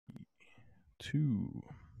Two.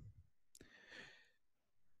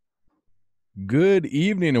 Good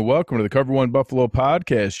evening and welcome to the Cover One Buffalo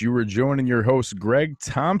podcast. You are joining your host, Greg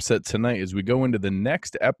Tompsett, tonight as we go into the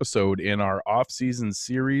next episode in our off-season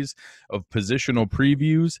series of positional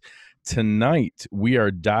previews. Tonight, we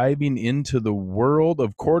are diving into the world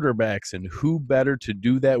of quarterbacks, and who better to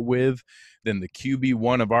do that with than the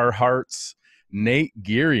QB1 of our hearts, Nate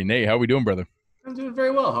Geary. Nate, how we doing, brother? I'm doing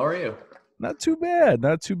very well. How are you? Not too bad.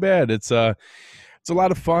 Not too bad. It's a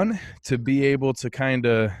lot of fun to be able to kind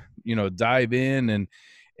of, dive in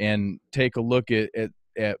and take a look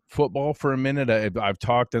at football for a minute. I've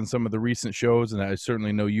talked on some of the recent shows, and I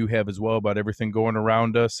certainly know you have as well, about everything going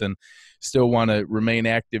around us, and still want to remain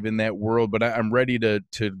active in that world. But I'm ready to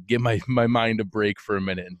give my mind a break for a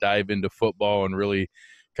minute and dive into football and really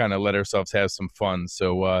kind of let ourselves have some fun.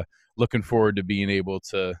 So looking forward to being able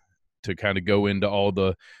to kind of go into all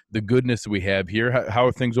the goodness we have here. How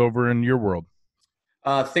are things over in your world?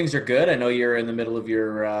 Things are good. I know you're in the middle of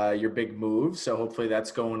your big move, so hopefully that's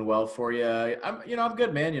going well for you. I'm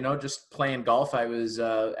good, man. Just playing golf. I was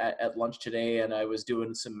at lunch today, and I was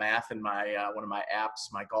doing some math in my one of my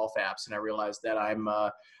apps, my golf apps, and I realized that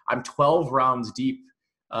I'm 12 rounds deep,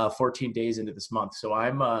 14 days into this month. So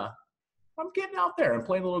I'm getting out there and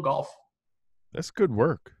playing a little golf. That's good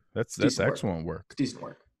work. That's excellent work. It's decent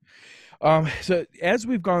work. So as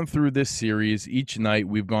we've gone through this series, each night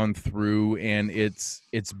we've gone through, and it's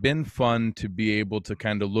been fun to be able to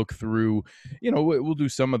kind of look through, we'll do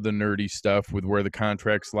some of the nerdy stuff with where the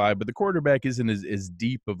contracts lie, but the quarterback isn't as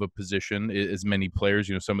deep of a position as many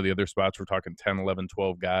players. Some of the other spots we're talking 10, 11,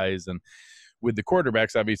 12 guys, and with the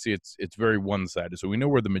quarterbacks, obviously it's very one-sided. So we know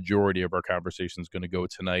where the majority of our conversation is going to go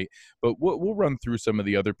tonight, but we'll run through some of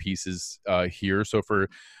the other pieces here. So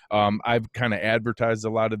I've kind of advertised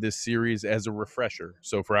a lot of this series as a refresher.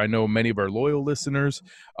 So I know many of our loyal listeners,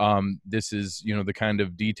 this is, the kind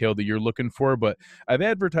of detail that you're looking for, but I've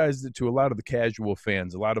advertised it to a lot of the casual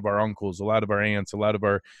fans, a lot of our uncles, a lot of our aunts, a lot of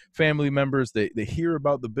our family members. They hear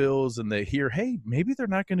about the Bills and they hear, hey, maybe they're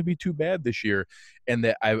not going to be too bad this year. And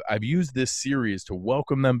that I've used this series to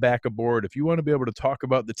welcome them back aboard. If you want to be able to talk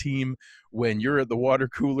about the team when you're at the water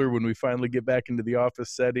cooler, when we finally get back into the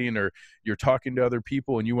office setting, or you're talking to other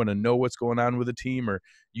people and you want to know what's going on with the team, or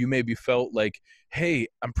you maybe felt like, hey,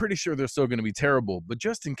 I'm pretty sure they're still going to be terrible, but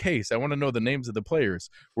just in case, I want to know the names of the players.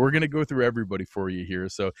 We're going to go through everybody for you here.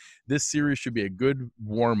 So this series should be a good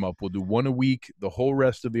warm-up. We'll do one a week the whole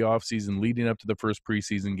rest of the offseason leading up to the first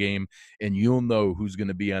preseason game, and you'll know who's going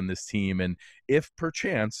to be on this team. And if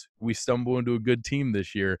perchance we stumble into a good team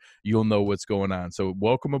this year, you'll know what's going on. So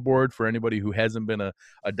welcome aboard for anybody who hasn't been a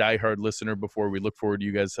diehard listener before. We look forward to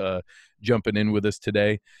you guys jumping in with us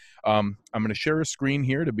today. I'm going to share a screen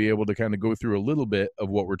here to be able to kind of go through a little bit of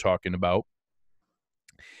what we're talking about.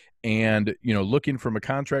 And, looking from a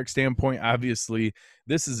contract standpoint, obviously,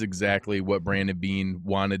 this is exactly what Brandon Beane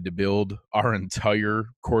wanted to build. Our entire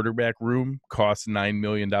quarterback room costs $9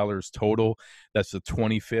 million total. That's the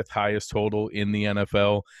 25th highest total in the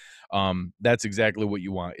NFL. That's exactly what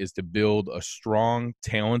you want, is to build a strong,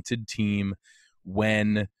 talented team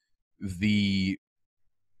when the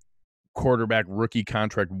quarterback rookie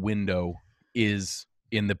contract window is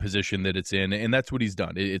in the position that it's in, and that's what he's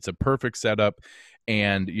done. It's a perfect setup,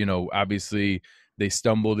 and obviously they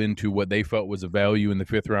stumbled into what they felt was a value in the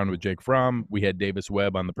 5th round with Jake Fromm. We had Davis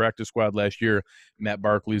Webb on the practice squad last year. Matt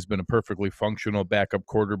Barkley's been a perfectly functional backup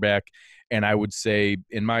quarterback, and I would say,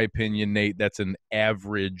 in my opinion, Nate, that's an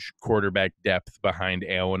average quarterback depth behind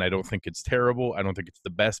Allen. I don't think it's terrible. I don't think it's the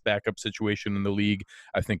best backup situation in the league.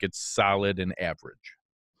 I think it's solid and average.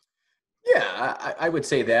 Yeah, I would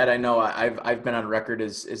say that. I know I've been on record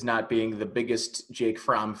as not being the biggest Jake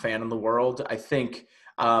Fromm fan in the world. I think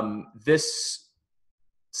this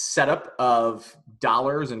setup of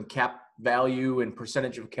dollars and cap value and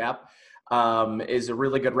percentage of cap is a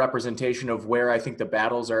really good representation of where I think the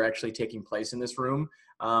battles are actually taking place in this room.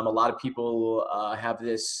 A lot of people have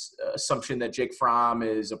this assumption that Jake Fromm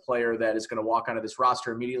is a player that is going to walk onto this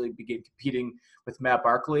roster, immediately begin competing with Matt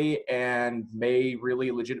Barkley, and may really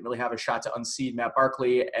legitimately have a shot to unseat Matt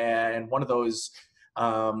Barkley. And one of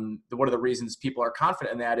the reasons people are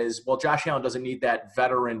confident in that is, well, Josh Allen doesn't need that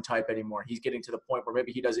veteran type anymore. He's getting to the point where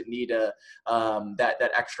maybe he doesn't need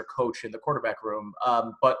that extra coach in the quarterback room.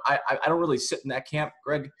 But I don't really sit in that camp,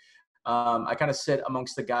 Greg. I kind of sit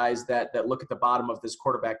amongst the guys that look at the bottom of this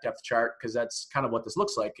quarterback depth chart, because that's kind of what this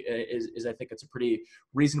looks like. Is I think it's a pretty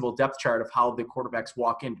reasonable depth chart of how the quarterbacks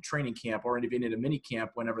walk into training camp or even into mini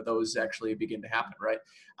camp whenever those actually begin to happen, right?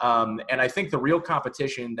 And I think the real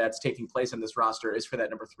competition that's taking place on this roster is for that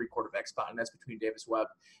number 3 quarterback spot, and that's between Davis Webb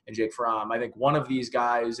and Jake Fromm. I think one of these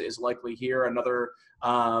guys is likely here, another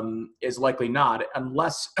is likely not,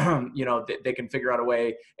 unless they can figure out a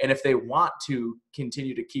way. And if they want to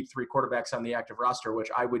continue to keep 3 quarterbacks on the active roster, which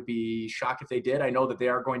I would be shocked if they did, I know that they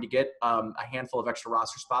are going to get a handful of extra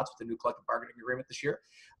roster spots with the new collective bargaining agreement this year.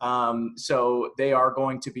 So they are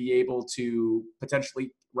going to be able to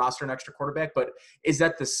potentially roster an extra quarterback, but is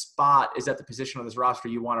that the spot, is that the position on this roster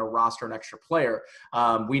you want to roster an extra player?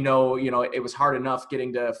 We know, it was hard enough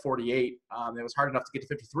getting to 48. It was hard enough to get to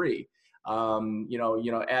 53.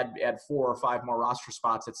 Add 4 or 5 more roster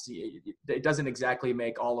spots. It doesn't exactly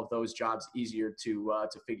make all of those jobs easier to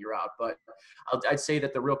figure out. But I'd say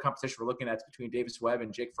that the real competition we're looking at is between Davis Webb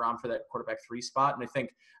and Jake Fromm for that quarterback 3 spot. And I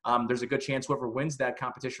think there's a good chance whoever wins that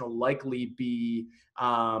competition will likely be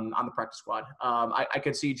on the practice squad. I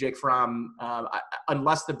could see Jake Fromm,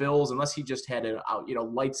 unless he just had it out,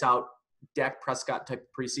 lights out Dak Prescott type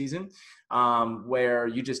preseason, where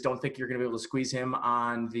you just don't think you're going to be able to squeeze him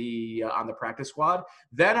on the practice squad.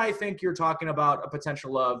 Then I think you're talking about a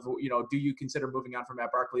potential of, do you consider moving on from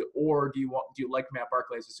Matt Barkley, or do you like Matt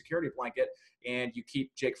Barkley as a security blanket and you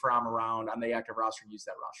keep Jake Fromm around on the active roster and use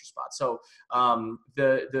that roster spot? So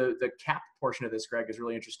the cap portion of this, Greg, is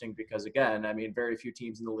really interesting because, again, I mean, very few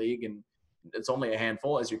teams in the league, and it's only a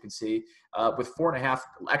handful, as you can see, with 4.5%,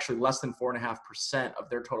 actually less than 4.5% of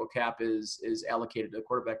their total cap is allocated to the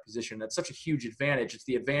quarterback position. That's such a huge advantage. It's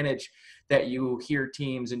the advantage that you hear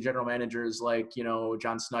teams and general managers like,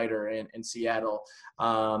 John Snyder in Seattle.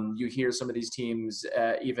 You hear some of these teams,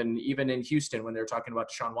 even in Houston, when they're talking about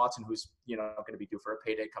Deshaun Watson, who's, going to be due for a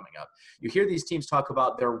payday coming up. You hear these teams talk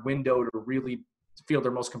about their window to really field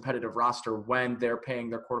their most competitive roster when they're paying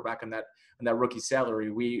their quarterback on that rookie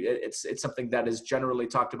salary. It's something that is generally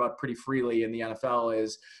talked about pretty freely in the NFL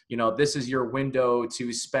is, this is your window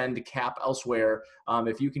to spend cap elsewhere.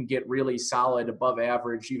 If you can get really solid, above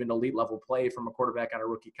average, even elite level play from a quarterback on a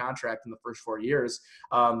rookie contract in the first 4 years,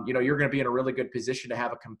 you're going to be in a really good position to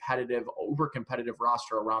have a over competitive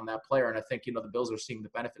roster around that player. And I think, the Bills are seeing the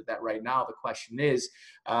benefit of that right now. The question is,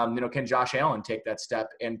 can Josh Allen take that step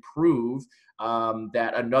and prove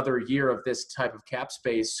that another year of this type of cap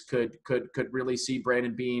space could really see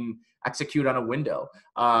Brandon Beane execute on a window.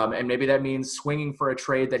 And maybe that means swinging for a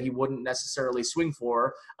trade that he wouldn't necessarily swing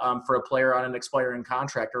for a player on an expiring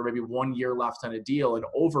contract, or maybe 1 year left on a deal, and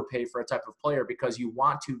overpay for a type of player because you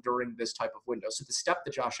want to during this type of window. So the step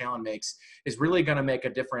that Josh Allen makes is really going to make a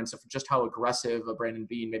difference of just how aggressive a Brandon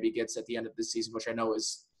Beane maybe gets at the end of this season, which I know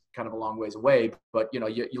is kind of a long ways away, but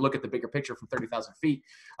you look at the bigger picture from 30,000 feet,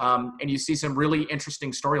 and you see some really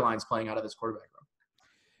interesting storylines playing out of this quarterback room.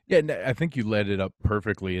 Yeah, I think you led it up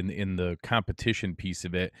perfectly in the competition piece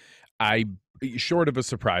of it. Short of a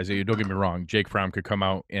surprise, don't get me wrong, Jake Fromm could come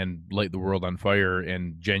out and light the world on fire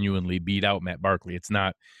and genuinely beat out Matt Barkley. It's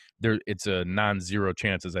not there. It's a non-zero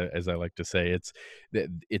chance, as I like to say.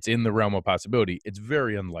 It's in the realm of possibility. It's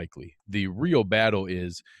very unlikely. The real battle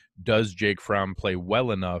is, does Jake Fromm play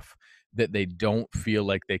well enough that they don't feel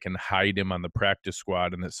like they can hide him on the practice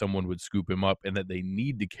squad and that someone would scoop him up, and that they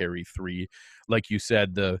need to carry 3? Like you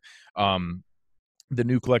said, the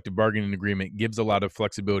new collective bargaining agreement gives a lot of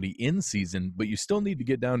flexibility in season, but you still need to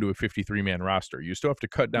get down to a 53-man roster. You still have to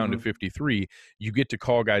cut down to 53. You get to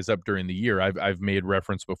call guys up during the year. I've made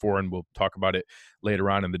reference before, and we'll talk about it later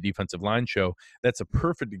on in the defensive line show. That's a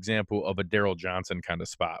perfect example of a Daryl Johnson kind of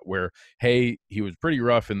spot where, hey, he was pretty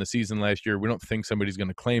rough in the season last year. We don't think somebody's going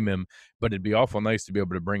to claim him, but it'd be awful nice to be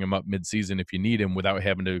able to bring him up midseason if you need him without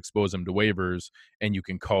having to expose him to waivers, and you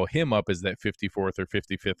can call him up as that 54th or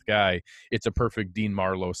 55th guy. It's a perfect Dean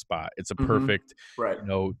Marlowe spot. It's a perfect,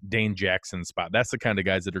 Dane Jackson spot. That's the kind of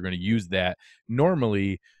guys that are going to use that.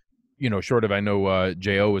 Normally, short of, I know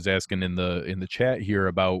Jo was asking in the chat here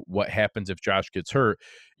about what happens if Josh gets hurt.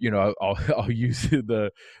 I'll use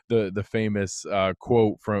the famous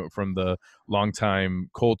quote from the longtime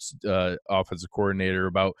Colts offensive coordinator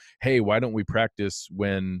about, hey, why don't we practice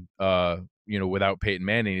when without Peyton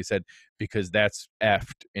Manning? He said, because that's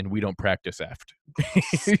effed, and we don't practice effed.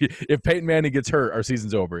 If Peyton Manning gets hurt, our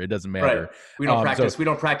season's over. It doesn't matter. Right. We don't practice. We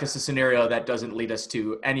don't practice a scenario that doesn't lead us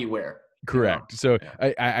to anywhere. Correct. So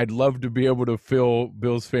Yeah. I'd love to be able to fill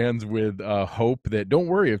Bills fans with hope that don't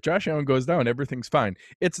worry, if Josh Allen goes down, everything's fine.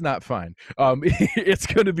 It's not fine. It's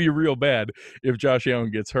going to be real bad if Josh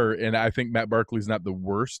Allen gets hurt. And I think Matt Barkley's not the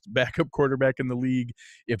worst backup quarterback in the league.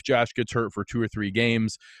 If Josh gets hurt for 2 or 3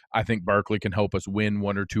 games, I think Barkley can help us win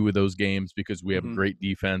 1 or 2 of those games because we have a great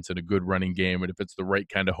defense and a good running game. And if it's the right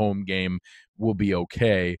kind of home game, we'll be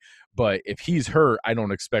okay. But if he's hurt, I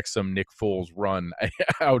don't expect some Nick Foles run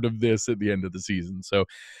out of this at the end of the season. So,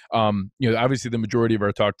 obviously the majority of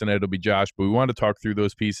our talk tonight will be Josh, but we want to talk through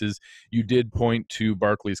those pieces. You did point to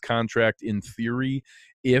Barkley's contract. In theory,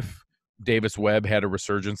 if Davis Webb had a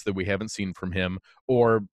resurgence that we haven't seen from him,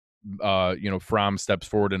 or Fromm steps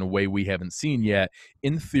forward in a way we haven't seen yet,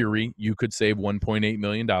 in theory, you could save $1.8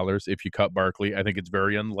 million if you cut Barkley. I think it's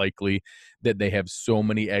very unlikely that they have so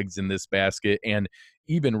many eggs in this basket. And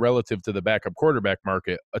even relative to the backup quarterback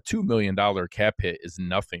market, a $2 million cap hit is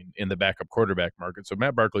nothing in the backup quarterback market. So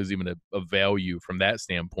Matt Barkley is even a value from that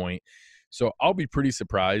standpoint. So I'll be pretty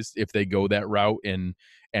surprised if they go that route and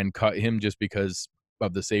cut him, just because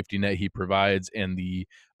of the safety net he provides and the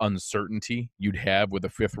uncertainty you'd have with a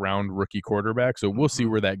 5th round rookie quarterback. So we'll see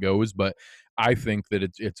where that goes. But I think that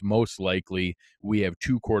it's most likely we have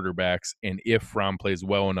 2 quarterbacks. And if Fromm plays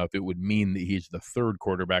well enough, it would mean that he's the 3rd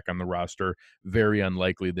quarterback on the roster. Very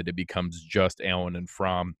unlikely that it becomes just Allen and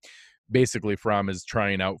Fromm. Basically, Fromm is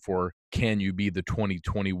trying out for, can you be the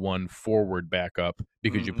 2021 forward backup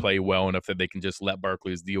because you play well enough that they can just let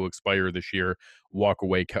Barkley's deal expire this year, walk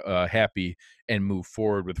away happy, and move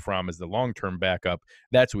forward with Fromm as the long-term backup.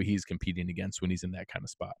 That's what he's competing against when he's in that kind of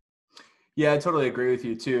spot. Yeah, I totally agree with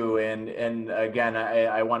you too. And again,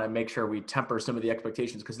 I want to make sure we temper some of the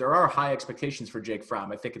expectations, because there are high expectations for Jake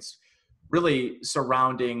Fromm. I think it's really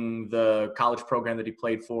surrounding the college program that he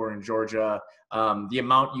played for in Georgia. The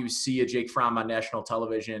amount you see a Jake Fromm on national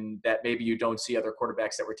television that maybe you don't see other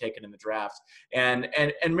quarterbacks that were taken in the draft. And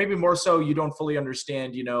maybe more so, you don't fully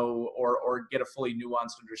understand, or get a fully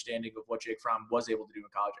nuanced understanding of what Jake Fromm was able to do in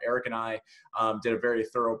college. Eric and I did a very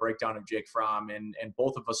thorough breakdown of Jake Fromm, and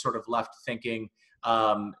both of us sort of left thinking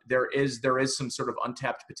there is some sort of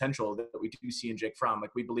untapped potential that we do see in Jake Fromm.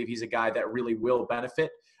 Like, we believe he's a guy that really will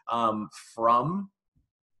benefit from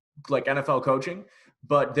like NFL coaching,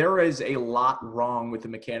 but there is a lot wrong with the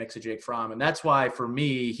mechanics of Jake Fromm. And that's why, for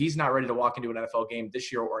me, he's not ready to walk into an NFL game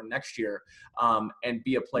this year or next year and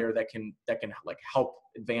be a player that can like help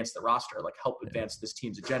advance the roster, like help advance this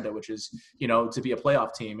team's agenda, which is, to be a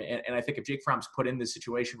playoff team. And I think if Jake Fromm's put in this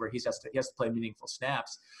situation where he has to play meaningful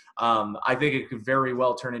snaps, I think it could very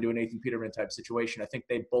well turn into a Nathan Peterman type situation. I think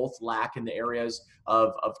they both lack in the areas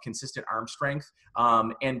of consistent arm strength.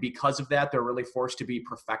 And because of that, they're really forced to be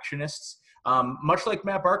perfectionists. Much like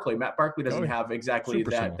Matt Barkley. Matt Barkley doesn't have exactly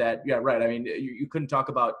that. Yeah, right. I mean, you couldn't talk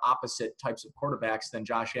about opposite types of quarterbacks than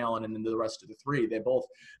Josh Allen and then the rest of the 3. They both,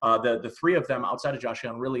 the 3 of them outside of Josh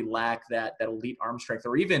Allen, really lack that elite arm strength,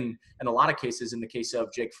 or even in a lot of cases, in the case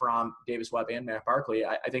of Jake Fromm, Davis Webb, and Matt Barkley,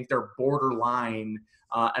 I think they're borderline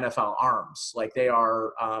NFL arms. Like, they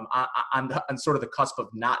are on sort of the cusp of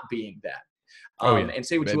not being that. And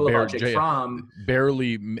say what you will about Jake Fromm.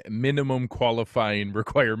 Barely minimum qualifying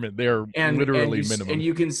requirement. They're literally minimum. And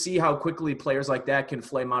you can see how quickly players like that can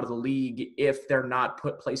flame out of the league if they're not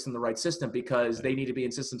placed in the right system, because they need to be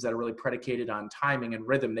in systems that are really predicated on timing and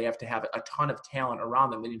rhythm. They have to have a ton of talent around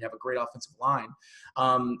them. They need to have a great offensive line.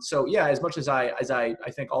 So yeah, as much as I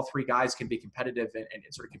think all 3 guys can be competitive and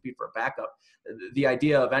sort of compete for a backup, the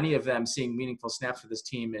idea of any of them seeing meaningful snaps for this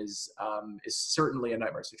team is certainly a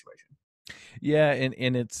nightmare situation. Yeah,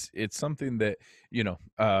 and it's something that,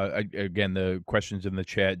 again, the questions in the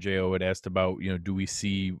chat, Jo had asked about, do we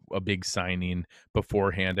see a big signing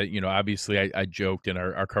beforehand? Obviously I joked in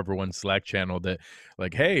our Cover One Slack channel that,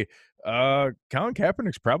 like, hey, Colin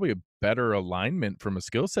Kaepernick's probably a better alignment from a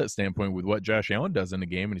skill set standpoint with what Josh Allen does in the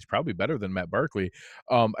game, and he's probably better than Matt Barkley.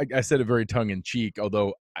 I said it very tongue-in-cheek,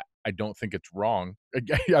 although I don't think it's wrong.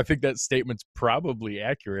 I think that statement's probably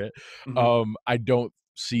accurate. I don't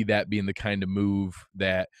see that being the kind of move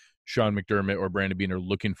that Sean McDermott or Brandon Beane are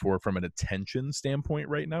looking for from an attention standpoint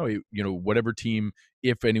right now. Whatever team,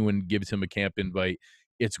 if anyone gives him a camp invite,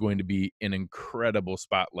 it's going to be an incredible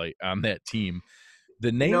spotlight on that team.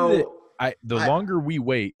 The name the longer we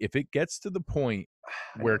wait, if it gets to the point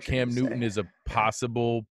where Cam Newton is a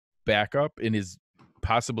possible backup and is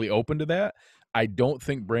possibly open to that, I don't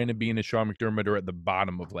think Brandon Beane and Sean McDermott are at the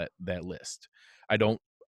bottom of that list. I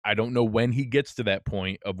don't know when he gets to that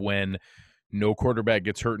point of when no quarterback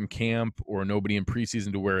gets hurt in camp or nobody in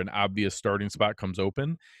preseason to where an obvious starting spot comes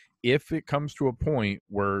open. If it comes to a point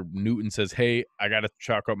where Newton says, hey, I got to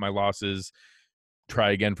chalk up my losses,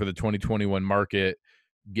 try again for the 2021 market,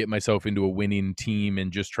 get myself into a winning team,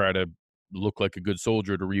 and just try to look like a good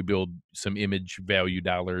soldier to rebuild some image value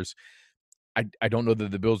dollars. I don't know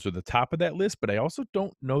that the Bills are the top of that list, but I also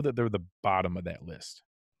don't know that they're the bottom of that list.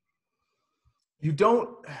 You don't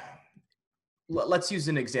let's use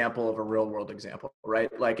an example of a real world example, right?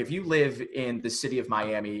 Like if you live in the city of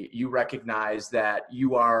Miami, you recognize that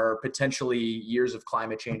you are potentially years of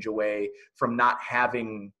climate change away from not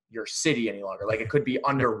having your city any longer. Like it could be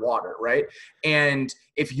underwater, right? And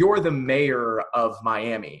if you're the mayor of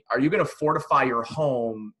Miami, are you going to fortify your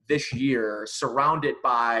home this year, surround it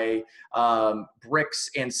by bricks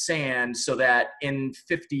and sand, so that in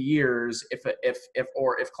 50 years,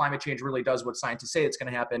 if climate change really does what scientists say it's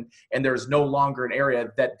going to happen, and there's no longer an area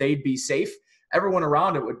that they'd be safe, everyone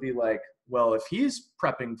around it would be like, well, if he's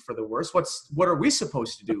prepping for the worst, what are we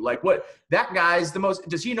supposed to do? Like, what, that guy's the most,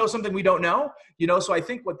 does he know something we don't know? So I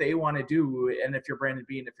think what they want to do, and if you're Brandon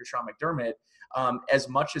Beane, if you're Sean McDermott, as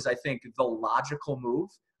much as I think the logical move,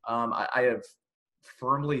 I have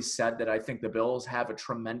firmly said that I think the Bills have a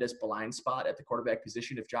tremendous blind spot at the quarterback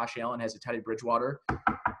position. If Josh Allen has a Teddy Bridgewater,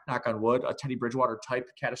 knock on wood, a Teddy Bridgewater type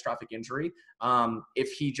catastrophic injury, if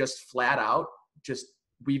he just flat out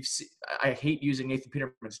I hate using Nathan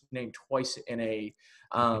Peterman's name twice in a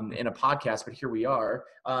podcast, but here we are.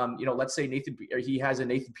 Let's say he has a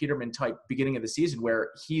Nathan Peterman type beginning of the season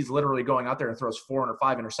where he's literally going out there and throws 4 or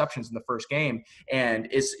 5 interceptions in the first game and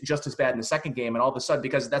is just as bad in the second game. And all of a sudden,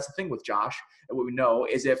 because that's the thing with Josh, and what we know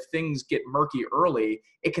is if things get murky early,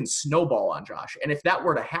 it can snowball on Josh. And if that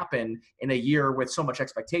were to happen in a year with so much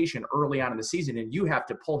expectation early on in the season, and you have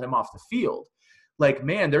to pull him off the field, like,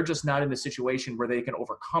 man, they're just not in a situation where they can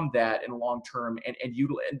overcome that in long term. And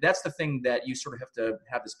that's the thing that you sort of have to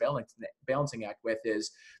have this balancing act with,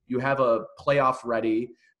 is you have a playoff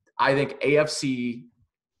ready, I think AFC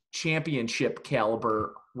championship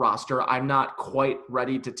caliber roster. I'm not quite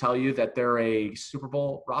ready to tell you that they're a Super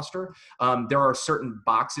Bowl roster. There are certain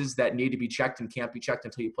boxes that need to be checked and can't be checked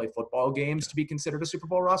until you play football games to be considered a Super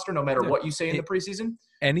Bowl roster, no matter what you say in the preseason.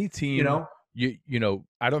 Any team,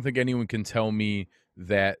 I don't think anyone can tell me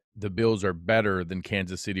that the Bills are better than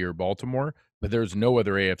Kansas City or Baltimore, but there's no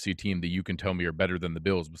other AFC team that you can tell me are better than the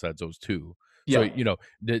Bills besides those two. So,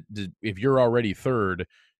 if you're already third,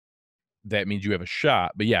 that means you have a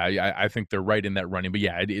shot. But yeah, I think they're right in that running. But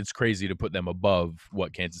yeah, it's crazy to put them above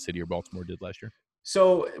what Kansas City or Baltimore did last year.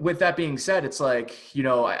 So with that being said, it's like,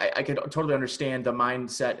 I could totally understand the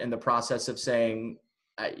mindset and the process of saying,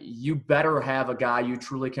 you better have a guy you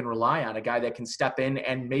truly can rely on, a guy that can step in,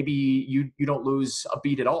 and maybe you don't lose a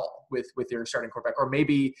beat at all with your starting quarterback, or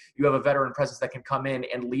maybe you have a veteran presence that can come in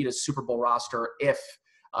and lead a Super Bowl roster if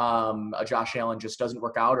a Josh Allen just doesn't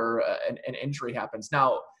work out or an injury happens.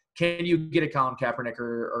 Now, can you get a Colin Kaepernick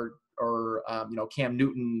or Cam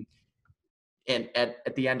Newton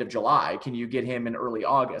at the end of July? Can you get him in early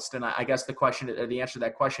August? And I guess the answer to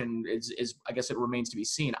that question is I guess it remains to be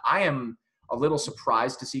seen. I am a little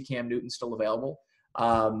surprised to see Cam Newton still available.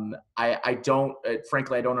 I don't,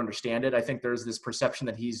 frankly, I don't understand it. I think there's this perception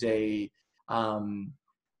that he's a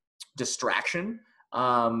distraction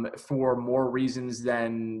for more reasons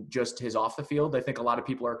than just his off the field. I think a lot of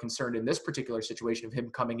people are concerned in this particular situation of him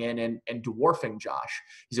coming in and dwarfing Josh.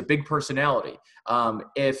 He's a big personality.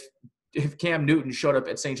 If Cam Newton showed up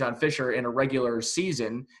at St. John Fisher in a regular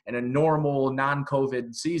season, in a normal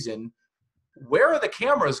non-COVID season, where are the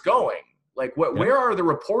cameras going? Like, where are the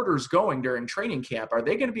reporters going during training camp? Are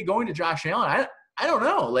they going to be going to Josh Allen? I don't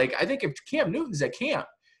know. Like, I think if Cam Newton's at camp,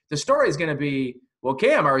 the story is going to be, well,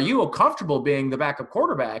 Cam, are you comfortable being the backup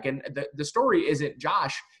quarterback? And the story isn't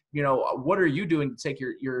Josh, what are you doing to take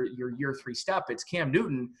your year 3 step? It's Cam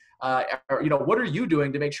Newton. What are you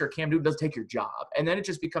doing to make sure Cam Newton doesn't take your job? And then it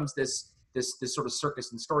just becomes this sort of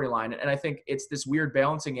circus and storyline. And I think it's this weird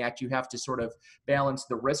balancing act. You have to sort of balance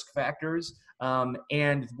the risk factors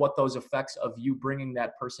and what those effects of you bringing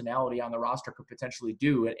that personality on the roster could potentially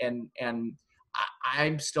do. And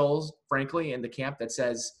I'm still, frankly, in the camp that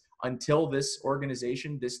says, until this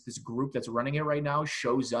organization, this group that's running it right now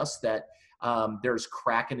shows us that there's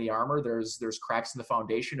crack in the armor, there's cracks in the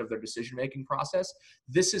foundation of their decision-making process,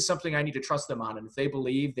 this is something I need to trust them on. And if they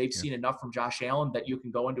believe they've seen enough from Josh Allen that you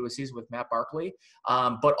can go into a season with Matt Barkley,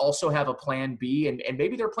 but also have a plan B, and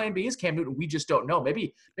maybe their plan B is Cam Newton, we just don't know.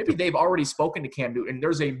 Maybe they've already spoken to Cam Newton, and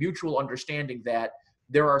there's a mutual understanding that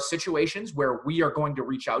there are situations where we are going to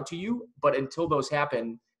reach out to you, but until those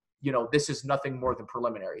happen, this is nothing more than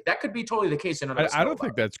preliminary. That could be totally the case. And I don't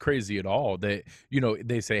think that's crazy at all. They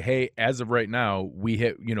say, hey, as of right now, we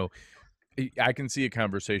hit, I can see a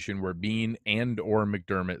conversation where Bean and or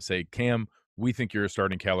McDermott say, Cam, we think you're a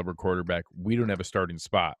starting caliber quarterback. We don't have a starting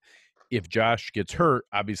spot. If Josh gets hurt,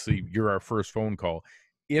 obviously you're our first phone call.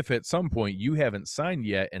 If at some point you haven't signed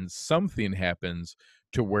yet and something happens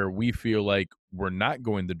to where we feel like we're not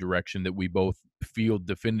going the direction that we both feel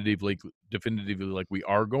definitively like we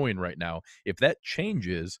are going right now, if that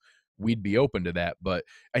changes, we'd be open to that. But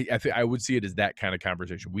I think I would see it as that kind of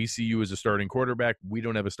conversation. We see you as a starting quarterback. We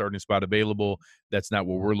don't have a starting spot available. That's not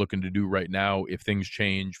what we're looking to do right now. If things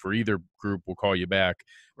change for either group, we'll call you back.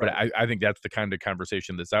 But Right. I think that's the kind of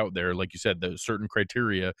conversation that's out there. Like you said, there's certain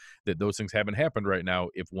criteria that those things haven't happened right now.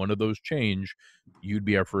 If one of those change, you'd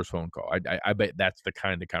be our first phone call. I bet that's the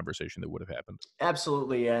kind of conversation that would have happened.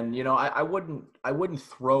 Absolutely. And I wouldn't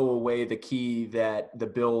throw away the key that the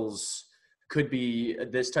Bills could be,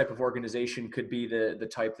 this type of organization could be the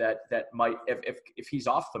type that might, if he's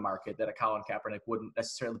off the market, that a Colin Kaepernick wouldn't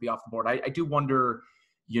necessarily be off the board. I do wonder,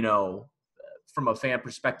 you know, from a fan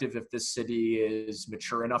perspective, if this city is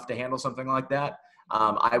mature enough to handle something like that.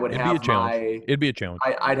 I would It'd be a have challenge. my It'd be a challenge.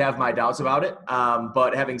 I'd have my doubts about it.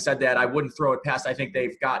 But having said that, I wouldn't throw it past. I think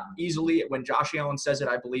they've got easily, when Josh Allen says it,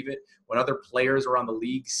 I believe it. When other players around the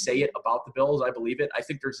league say it about the Bills, I believe it. I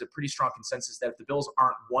think there's a pretty strong consensus that if the Bills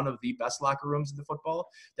aren't one of the best locker rooms in the football,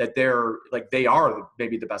 that they are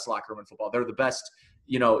maybe the best locker room in football. They're the best,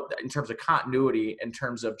 in terms of continuity, in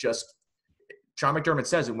terms of just, Sean McDermott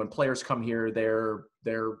says it, when players come here,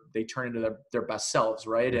 they turn into their best selves,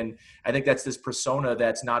 right? And I think that's this persona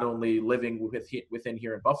that's not only living within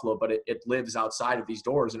here in Buffalo, but it lives outside of these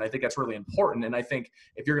doors. And I think that's really important. And I think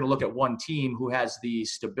if you're going to look at one team who has the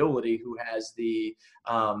stability, who has the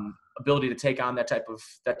ability to take on that type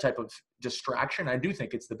of distraction, I do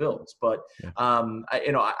think it's the Bills. But Yeah.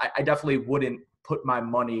 I definitely wouldn't put my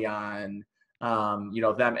money on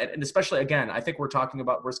them. And especially, again, I think we're talking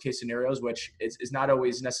about worst case scenarios, which is not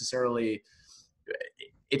always necessarily,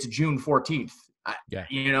 it's June 14th. Yeah.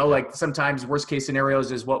 Like sometimes worst case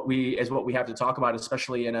scenarios is what we have to talk about,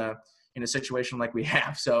 especially in a situation like we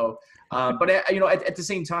have. So, but at the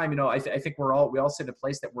same time, I think we all sit in a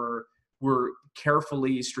place that we're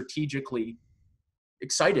carefully, strategically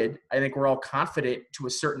excited. I think we're all confident to a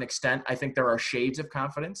certain extent. I think there are shades of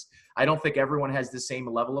confidence. I don't think everyone has the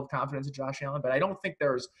same level of confidence in Josh Allen, but I don't think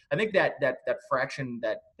I think that fraction,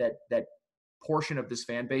 that portion of this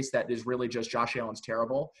fan base that is really just Josh Allen's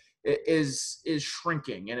terrible is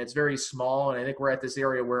shrinking, and it's very small. And I think we're at this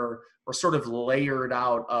area where we're sort of layered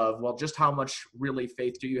out of, well, just how much really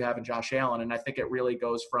faith do you have in Josh Allen? And I think it really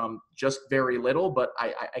goes from just very little, but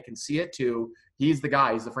I can see it, to he's the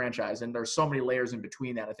guy, he's the franchise. And there's so many layers in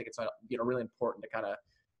between that. I think it's really important to kind of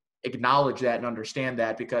acknowledge that and understand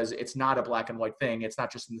that, because it's not a black and white thing. It's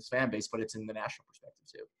not just in this fan base, but it's in the national perspective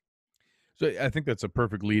too. So I think that's a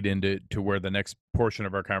perfect lead into where the next portion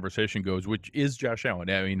of our conversation goes, which is Josh Allen.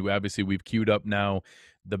 I mean, obviously we've queued up now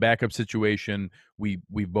the backup situation. We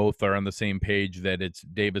both are on the same page that it's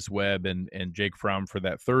Davis Webb and Jake Fromm for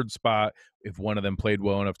that third spot. If one of them played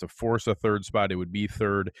well enough to force a third spot, it would be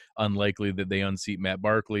third. Unlikely that they unseat Matt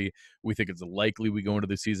Barkley. We think it's likely we go into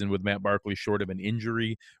the season with Matt Barkley short of an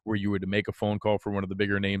injury where you were to make a phone call for one of the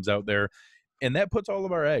bigger names out there. And that puts all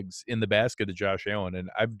of our eggs in the basket of Josh Allen.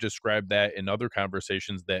 And I've described that in other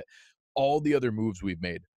conversations, that all the other moves we've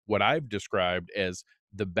made, what I've described as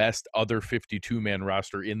the best other 52-man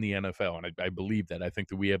roster in the NFL. And I believe that. I think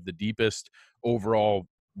that we have the deepest overall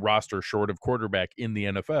roster short of quarterback in the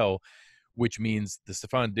NFL, which means the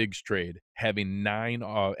Stephon Diggs trade, having 9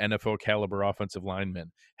 NFL caliber offensive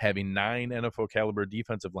linemen, having 9 NFL caliber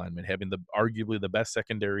defensive linemen, having arguably the best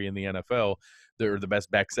secondary in the NFL, or the best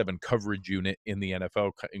back 7 coverage unit in the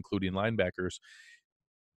NFL, including linebackers,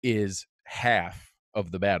 is half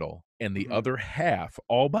of the battle. And the other half,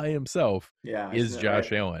 all by himself, Yeah, is isn't that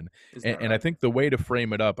Josh right? Allen. Isn't that And I right? think the way to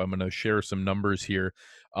frame it up, I'm going to share some numbers here.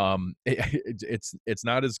 It's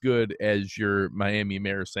not as good as your Miami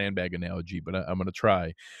Mayor sandbag analogy, but I'm going to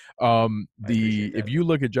try. I appreciate If that. you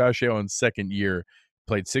look at Josh Allen's second year,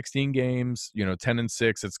 played 16 games,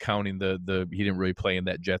 10-6. It's counting the he didn't really play in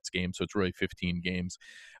that Jets game, so it's really 15 games.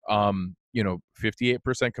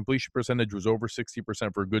 58% completion percentage, was over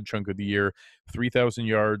 60% for a good chunk of the year, 3,000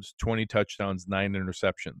 yards, 20 touchdowns, 9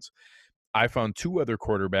 interceptions. I found 2 other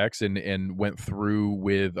quarterbacks and went through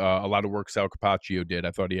with a lot of work Sal Capaccio did.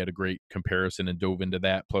 I thought he had a great comparison and dove into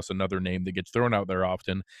that, plus another name that gets thrown out there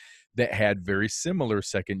often that had very similar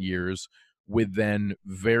second years with then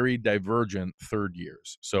very divergent third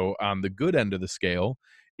years. So on the good end of the scale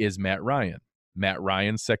is Matt Ryan. Matt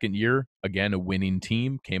Ryan's second year, again, a winning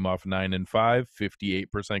team, came off 9-5,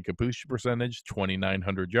 58% completion percentage,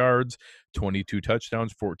 2,900 yards, 22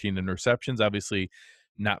 touchdowns, 14 interceptions. Obviously,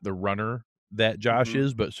 not the runner that Josh Mm-hmm.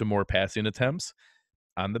 is, but some more passing attempts.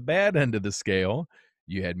 On the bad end of the scale,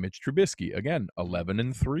 you had Mitch Trubisky, again,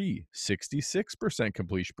 11-3, 66%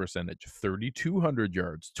 completion percentage, 3,200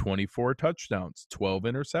 yards, 24 touchdowns, 12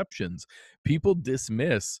 interceptions. People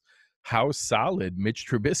dismiss how solid Mitch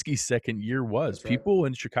Trubisky's second year was. That's right. People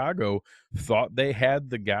in Chicago thought they had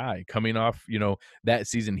the guy coming off, that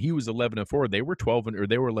season. He was 11-4. They were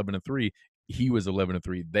 11-3. He was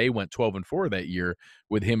 11-3. They went 12-4 that year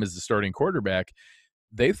with him as the starting quarterback.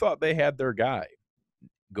 They thought they had their guy.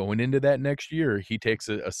 Going into that next year, he takes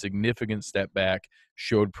a significant step back,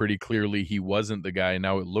 showed pretty clearly he wasn't the guy.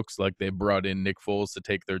 Now it looks like they brought in Nick Foles to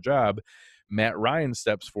take their job. Matt Ryan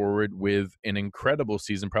steps forward with an incredible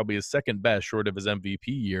season, probably his second best short of his MVP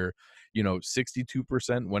year.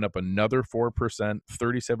 62%, went up another 4%,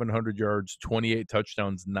 3,700 yards, 28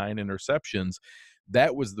 touchdowns, 9 interceptions.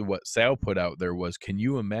 That was what Sal put out there was, can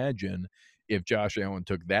you imagine if Josh Allen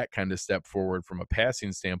took that kind of step forward from a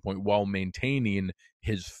passing standpoint while maintaining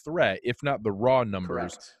his threat, if not the raw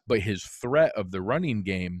numbers, Correct. but his threat of the running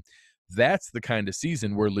game? That's the kind of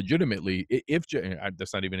season where legitimately,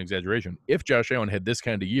 that's not even an exaggeration, if Josh Allen had this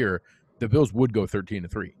kind of year, the Bills would go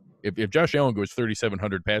 13-3. If Josh Allen goes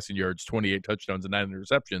 3,700 passing yards, 28 touchdowns, and 9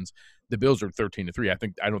 interceptions, the Bills are 13-3.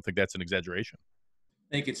 I don't think that's an exaggeration.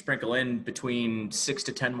 They could sprinkle in between 6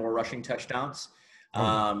 to 10 more rushing touchdowns. Oh,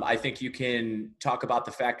 yeah. I think you can talk about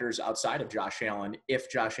the factors outside of Josh Allen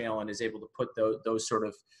if Josh Allen is able to put those sort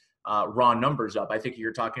of raw numbers up. I think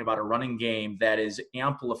you're talking about a running game that is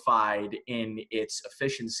amplified in its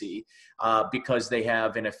efficiency because they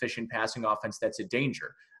have an efficient passing offense that's a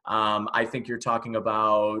danger. I think you're talking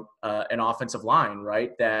about an offensive line,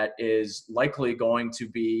 right, that is likely going to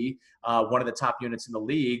be one of the top units in the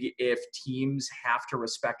league if teams have to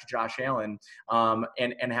respect Josh Allen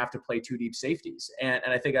and have to play two deep safeties. And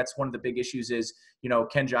I think that's one of the big issues is,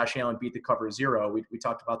 can Josh Allen beat the cover zero? We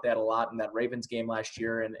talked about that a lot in that Ravens game last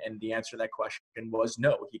year, and the answer to that question was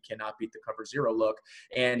no, he cannot beat the cover zero look.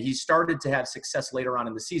 And he started to have success later on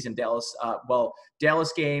in the season.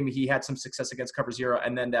 Dallas game, he had some success against cover zero,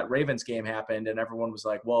 and then that Ravens game happened, and everyone was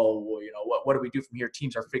like, well, what do we do from here?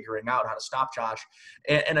 Teams are figuring out how to stop Josh.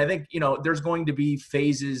 And I think, there's going to be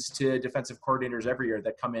phases to defensive coordinators every year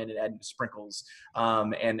that come in and add sprinkles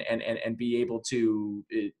and be able to,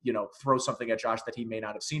 throw something at Josh that he may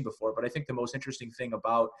not have seen before. But I think the most interesting thing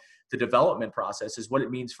about the development process is what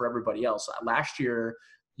it means for everybody else. Last year,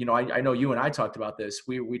 I know you and I talked about this.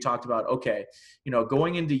 We talked about, okay,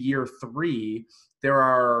 going into year 3, there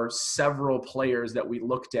are several players that we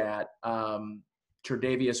looked at,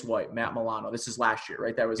 Tre'Davious White, Matt Milano. This is last year,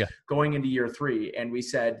 right? That was going into year 3. And we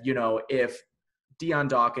said, if Deion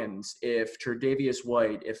Dawkins, if Tre'Davious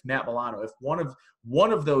White, if Matt Milano, if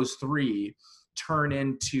one of those 3 turn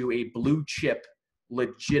into a blue chip,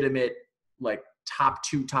 legitimate, like top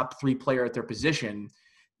 2, top 3 player at their position,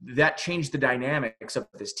 that changed the dynamics of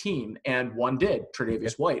this team. And one did,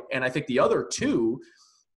 Tre'Davious White. And I think the other 2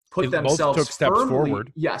 put themselves both took steps firmly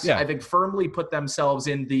forward. Yes, yeah. I think firmly put themselves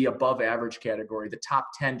in the above average category, the top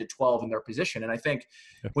 10 to 12 in their position. And I think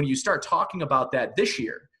when you start talking about that this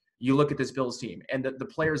year, you look at this Bills team and the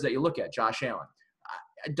players that you look at, Josh Allen.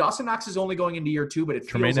 Dawson Knox is only going into year 2, but it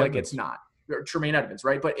feels like it's not. Tremaine Edmonds,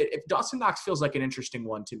 right? But if Dawson Knox feels like an interesting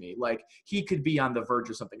one to me, like he could be on the verge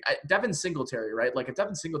of something. Devin Singletary, right? Like if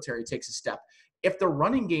Devin Singletary takes a step, if the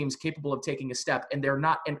running game's capable of taking a step and they're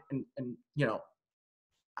not, and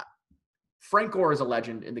Frank Gore is a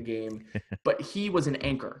legend in the game, but he was an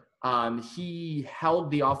anchor. He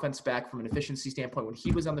held the offense back from an efficiency standpoint. When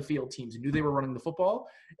he was on the field, teams knew they were running the football,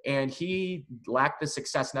 and he lacked the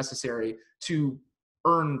success necessary to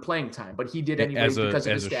earn playing time, but he did anyway because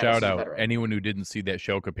of his status shout as a out, veteran. anyone who didn't see that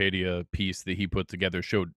Shelkapedia piece that he put together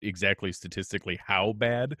showed exactly statistically how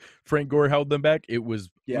bad Frank Gore held them back. It was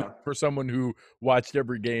for someone who watched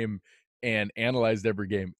every game and analyzed every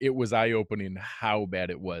game, it was eye-opening how bad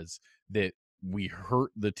it was that we hurt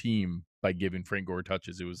the team by giving Frank Gore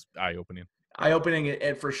touches. It was eye-opening. Eye-opening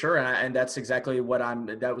it for sure, and that's exactly what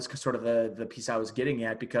that was sort of the piece I was getting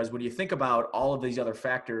at, because when you think about all of these other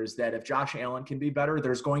factors, that if Josh Allen can be better,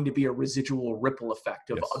 there's going to be a residual ripple effect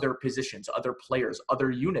of other positions, other players,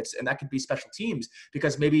 other units, and that could be special teams,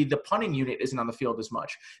 because maybe the punting unit isn't on the field as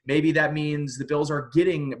much. Maybe that means the Bills are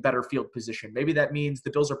getting better field position. Maybe that means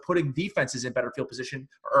the Bills are putting defenses in better field position,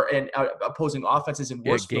 and opposing offenses in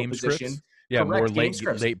worse field position. Scripts. Yeah, correct,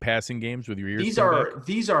 more late passing games with your ears. These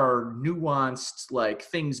are nuanced, like,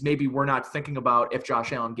 things maybe we're not thinking about if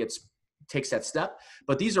Josh Allen takes that step,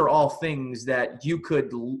 but these are all things that you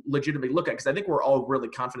could legitimately look at, because I think we're all really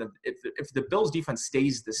confident if the Bills defense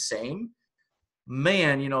stays the same,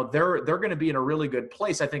 man, they're going to be in a really good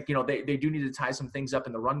place. I think, they do need to tie some things up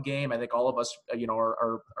in the run game. I think all of us,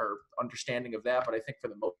 are understanding of that. But I think for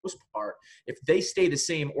the most part, if they stay the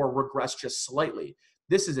same or regress just slightly,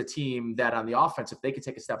 this is a team that on the offense, if they could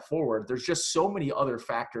take a step forward, there's just so many other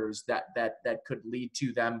factors that could lead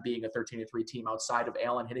to them being a 13-3 team outside of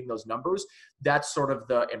Allen hitting those numbers. That's sort of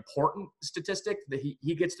the important statistic that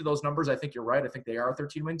he gets to those numbers. I think you're right. I think they are a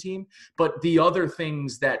 13-win team. But the other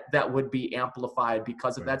things that would be amplified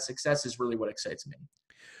because of Right. that success is really what excites me.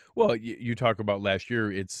 Well, you talk about last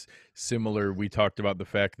year, it's similar. We talked about the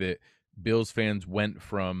fact that Bills fans went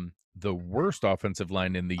from the worst offensive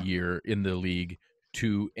line in the year in the league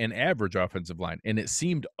to an average offensive line. And it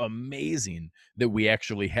seemed amazing that we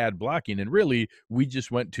actually had blocking. And really, we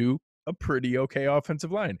just went to a pretty okay offensive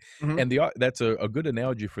line. Mm-hmm. And that's a good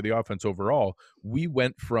analogy for the offense overall. We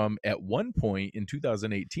went from, at one point in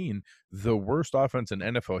 2018, the worst offense in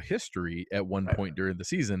NFL history at one Right. point during the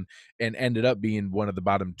season, and ended up being one of the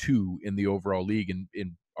bottom two in the overall league, and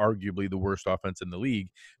in arguably the worst offense in the league,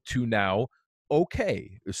 to now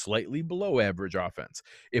okay, slightly below average offense.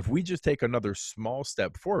 If we just take another small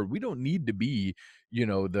step forward, we don't need to be,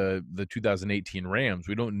 the 2018 Rams.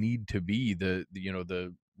 We don't need to be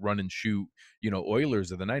the run and shoot,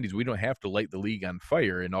 Oilers of the 90s. We don't have to light the league on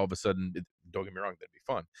fire and all of a sudden, don't get me wrong, that'd be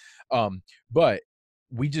fun. But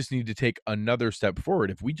we just need to take another step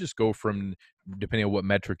forward. If we just go from, depending on what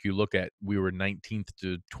metric you look at, we were 19th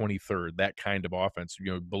to 23rd, that kind of offense,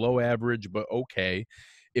 below average, but okay.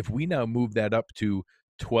 If we now move that up to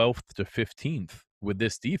 12th to 15th with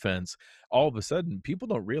this defense, all of a sudden people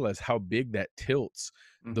don't realize how big that tilts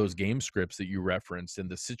Mm-hmm. those game scripts that you referenced and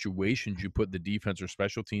the situations you put the defense or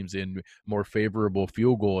special teams in, more favorable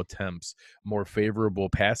field goal attempts, more favorable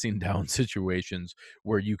passing down situations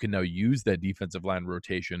where you can now use that defensive line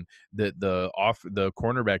rotation, that the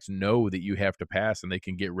cornerbacks know that you have to pass and they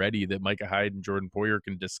can get ready, that Micah Hyde and Jordan Poyer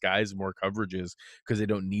can disguise more coverages because they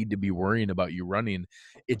don't need to be worrying about you running.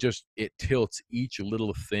 It tilts each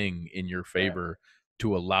little thing in your Yeah. favor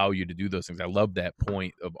to allow you to do those things. I love that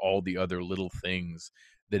point of all the other little things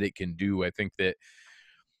that it can do. I think that,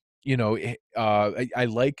 I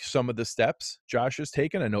like some of the steps Josh has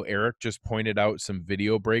taken. I know Eric just pointed out some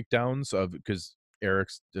video breakdowns of, because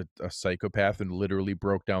Eric's a psychopath and literally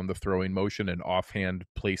broke down the throwing motion and offhand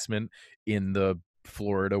placement in the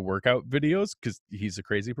Florida workout videos because he's a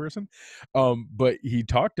crazy person. But he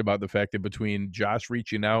talked about the fact that between Josh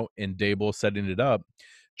reaching out and Dable setting it up,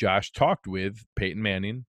 Josh talked with Peyton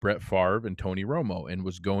Manning, Brett Favre, and Tony Romo, and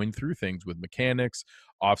was going through things with mechanics,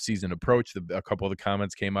 offseason approach. A couple of the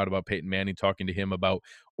comments came out about Peyton Manning talking to him about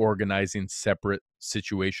organizing separate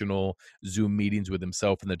situational Zoom meetings with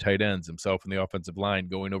himself and the tight ends, himself and the offensive line,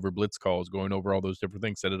 going over blitz calls, going over all those different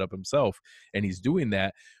things, set it up himself. And he's doing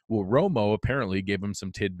that. Well, Romo apparently gave him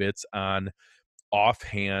some tidbits on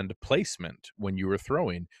offhand placement when you were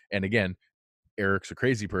throwing. And again, Eric's a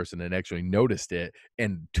crazy person and actually noticed it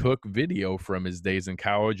and took video from his days in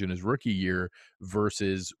college and his rookie year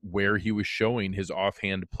versus where he was showing his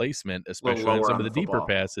offhand placement, A little especially on lower some on of the the deeper football.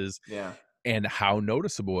 passes, Yeah. and how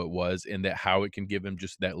noticeable it was, and that how it can give him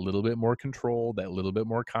just that little bit more control, that little bit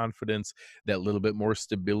more confidence, that little bit more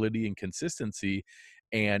stability and consistency.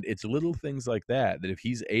 And it's little things like that, that if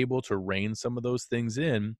he's able to rein some of those things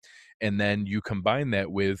in, and then you combine that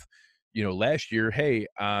with, last year, hey,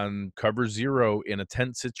 on cover zero in a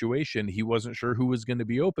tense situation, he wasn't sure who was going to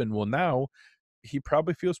be open. Well, now he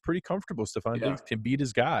probably feels pretty comfortable. Stephon Yeah. Diggs can beat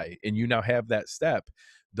his guy, and you now have that step.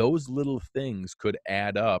 Those little things could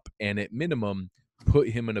add up, and at minimum, put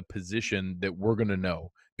him in a position that we're going to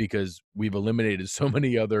know, because we've eliminated so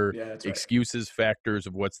many other Yeah, that's right. excuses, factors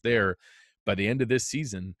of what's there. By the end of this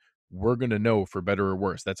season, we're going to know, for better or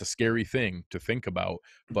worse. That's a scary thing to think about,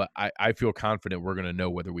 but I feel confident we're going to know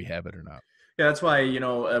whether we have it or not. Yeah, that's why,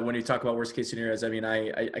 when you talk about worst case scenarios, I mean,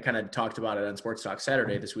 I kind of talked about it on Sports Talk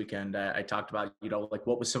Saturday this weekend. I talked about, like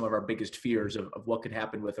what was some of our biggest fears of what could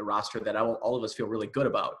happen with a roster that all of us feel really good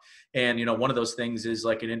about. And, one of those things is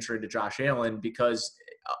like an intro to Josh Allen, because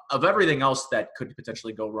of everything else that could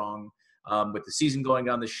potentially go wrong, with the season going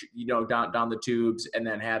down down the tubes, and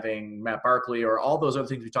then having Matt Barkley or all those other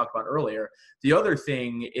things we talked about earlier. The other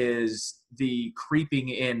thing is the creeping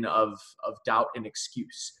in of doubt and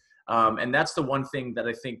excuse. And that's the one thing that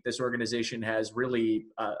I think this organization has really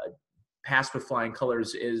passed with flying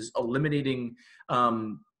colors, is eliminating,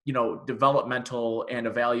 developmental and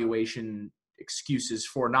evaluation excuses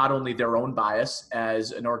for not only their own bias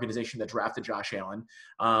as an organization that drafted Josh Allen.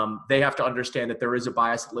 They have to understand that there is a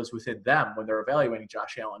bias that lives within them when they're evaluating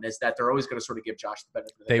Josh Allen, is that they're always going to sort of give Josh the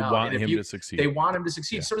benefit of the They doubt. want And if him you, to succeed. they want him to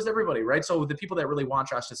succeed. Yeah. So does everybody, right? So the people that really want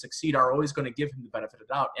Josh to succeed are always going to give him the benefit of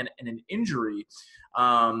the doubt. And an injury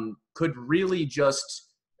could really just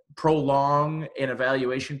prolong an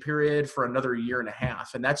evaluation period for another year and a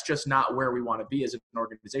half. And that's just not where we want to be as an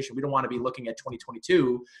organization. We don't want to be looking at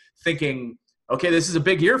 2022 thinking, okay, this is a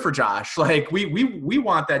big year for Josh. Like we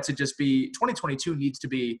want that to just be 2022 needs to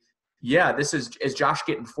be, yeah, this is Josh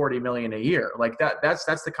getting $40 million a year. Like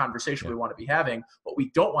that's the conversation we want to be having. What we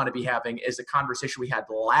don't want to be having is the conversation we had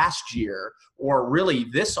last year or really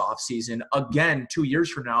this offseason, again, 2 years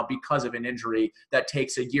from now, because of an injury that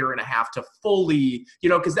takes a year and a half to fully,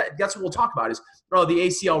 because that's what we'll talk about is, the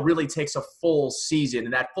ACL really takes a full season,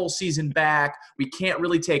 and that full season back, we can't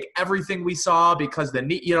really take everything we saw because the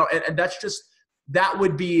knee, and that's just, that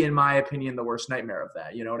would be, in my opinion, the worst nightmare of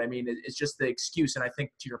that. You know what I mean? It's just the excuse. And I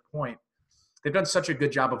think, to your point, they've done such a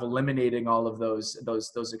good job of eliminating all of those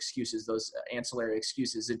excuses, those ancillary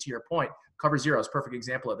excuses. And to your point, cover zero is a perfect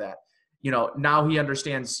example of that. Now he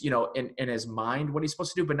understands, in his mind what he's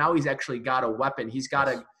supposed to do, but now he's actually got a weapon. He's got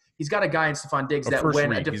a guy in Stephon Diggs that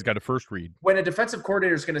he's got a first read. When a defensive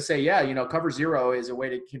coordinator is going to say, yeah, cover zero is a way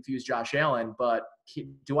to confuse Josh Allen, but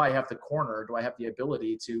do I have the corner? Do I have the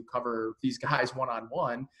ability to cover these guys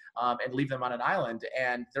one-on-one and leave them on an island?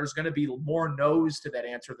 And there's going to be more no's to that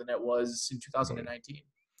answer than it was in 2019.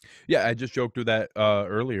 Yeah, I just joked with that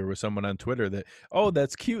earlier with someone on Twitter that,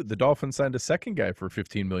 that's cute. The Dolphins signed a second guy for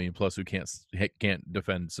 $15 million plus who can't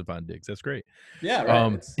defend Stephon Diggs. That's great. Yeah,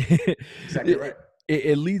 right. Exactly right.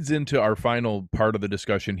 It leads into our final part of the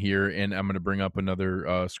discussion here, and I'm going to bring up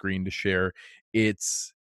another screen to share.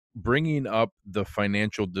 It's bringing up the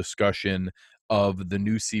financial discussion of the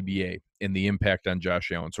new CBA and the impact on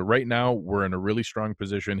Josh Allen. So right now we're in a really strong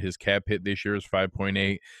position. His cap hit this year is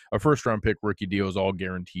 5.8. A first-round pick rookie deal is all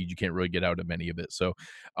guaranteed. You can't really get out of many of it. So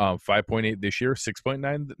 5.8 this year,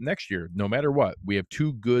 6.9 next year. No matter what, we have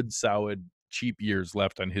 2 good, solid, cheap years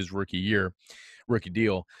left on his rookie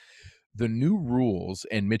deal. The new rules,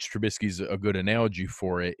 and Mitch Trubisky's a good analogy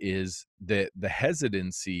for it, is that the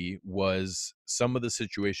hesitancy was some of the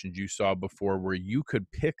situations you saw before where you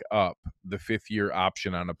could pick up the 5th-year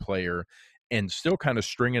option on a player and still kind of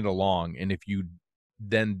string it along. And if you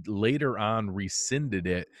then later on rescinded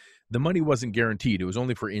it, the money wasn't guaranteed. It was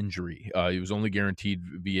only for injury. It was only guaranteed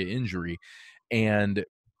via injury. And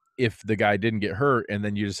if the guy didn't get hurt and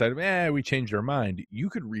then you decided, we changed our mind, you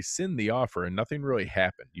could rescind the offer and nothing really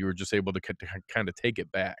happened. You were just able to kind of take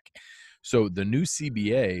it back. So the new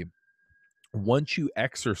CBA, once you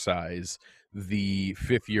exercise the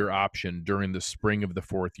 5th-year option during the spring of the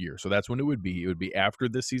 4th year, so that's when it would be after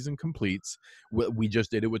the season completes. We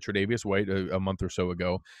just did it with Tre'Davious White a month or so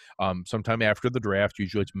ago. Sometime after the draft,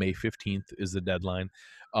 usually it's May 15th is the deadline.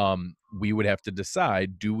 We would have to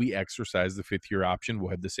decide, do we exercise the 5th-year option?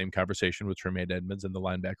 We'll have the same conversation with Tremaine Edmonds and the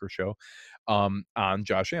linebacker show on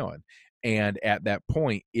Josh Allen. And at that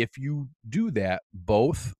point, if you do that,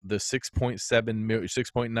 both the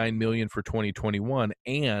 $6.9 million for 2021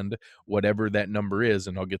 and whatever that number is,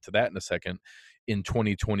 and I'll get to that in a second, in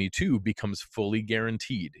 2022 becomes fully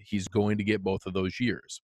guaranteed. He's going to get both of those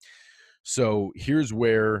years. So here's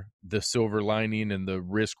where the silver lining and the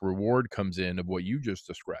risk reward comes in of what you just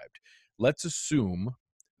described. Let's assume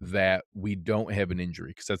that we don't have an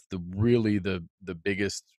injury, because that's the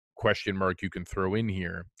biggest question mark you can throw in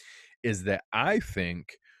here, is that I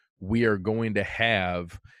think we are going to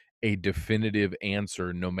have a definitive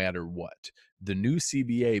answer no matter what. The new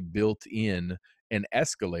CBA built in an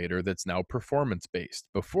escalator that's now performance-based.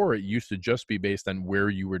 Before, it used to just be based on where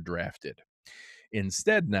you were drafted.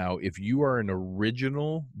 Instead, now, if you are an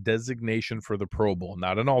original designation for the Pro Bowl,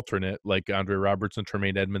 not an alternate like Andre Roberts and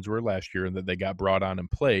Tremaine Edmonds were last year, and that they got brought on and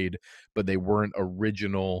played, but they weren't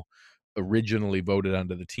originally voted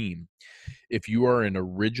onto the team. If you are an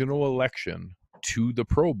original election to the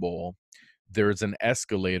Pro Bowl, there's an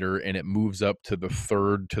escalator and it moves up to the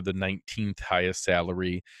 3rd to the 19th highest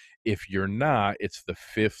salary. If you're not, it's the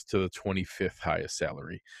 5th to the 25th highest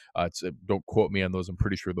salary. Don't quote me on those. I'm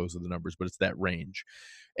pretty sure those are the numbers, but it's that range.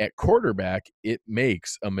 At quarterback, it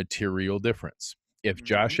makes a material difference. If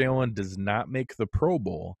Josh Allen does not make the Pro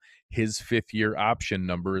Bowl, his 5th-year option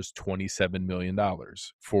number is $27 million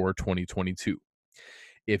for 2022.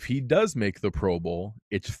 If he does make the Pro Bowl,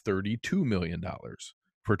 it's $32 million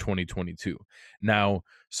for 2022. Now,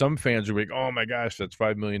 some fans are like, oh my gosh, that's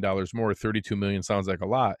 $5 million more. $32 million sounds like a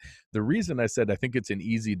lot. The reason I said I think it's an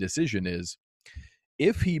easy decision is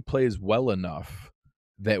if he plays well enough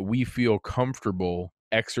that we feel comfortable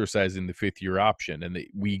exercising the fifth-year option, and that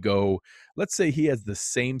we go, let's say he has the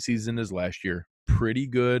same season as last year, pretty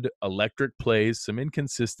good electric plays, some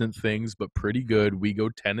inconsistent things, but pretty good. We go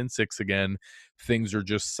 10-6 again. Things are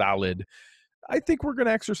just solid. I think we're going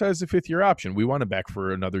to exercise the fifth-year option. We want him back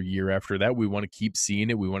for another year after that. We want to keep seeing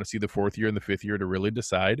it. We want to see the fourth year and the fifth year to really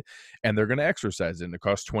decide, and they're going to exercise it, and it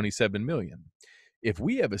costs $27 million. If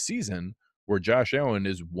we have a season where Josh Allen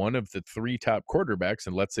is one of the three top quarterbacks,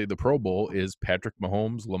 and let's say the Pro Bowl is Patrick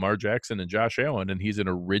Mahomes, Lamar Jackson, and Josh Allen, and he's an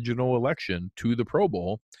original election to the Pro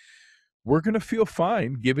Bowl, we're going to feel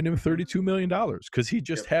fine giving him $32 million because he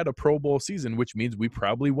just had a Pro Bowl season, which means we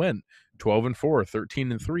probably went 12-4,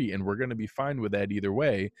 13-3, and we're going to be fine with that either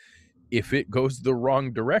way. If it goes the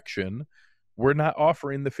wrong direction, we're not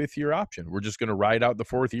offering the fifth-year option. We're just going to ride out the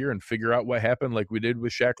fourth year and figure out what happened like we did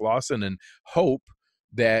with Shaq Lawson and hope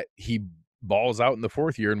that he balls out in the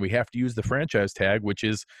fourth year and we have to use the franchise tag, which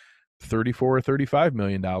is $34 or $35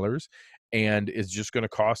 million, and it's just going to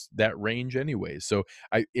cost that range anyway. So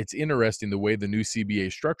it's interesting the way the new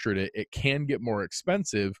CBA structured it. It can get more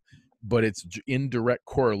expensive, but it's in direct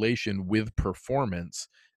correlation with performance,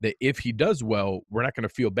 that if he does well, we're not going to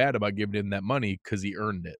feel bad about giving him that money because he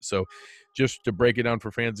earned it. So just to break it down for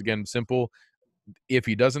fans again, simple. If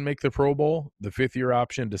he doesn't make the Pro Bowl, the fifth-year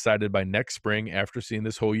option decided by next spring after seeing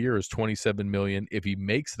this whole year is $27 million. If he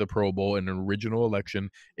makes the Pro Bowl in an original election,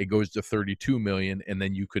 it goes to $32 million, and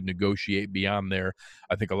then you could negotiate beyond there.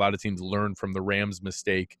 I think a lot of teams learned from the Rams'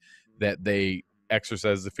 mistake that they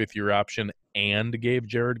exercised the fifth-year option and gave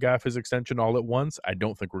Jared Goff his extension all at once. I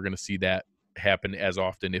don't think we're going to see that happen as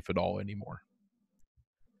often, if at all, anymore.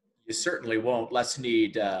 You certainly won't. Let's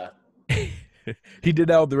need he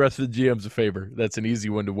did all the rest of the GMs a favor. That's an easy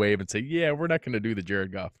one to wave and say, yeah, we're not going to do the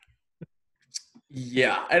Jared Goff.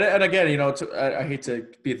 Yeah. And again, I hate to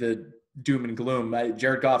be the doom and gloom.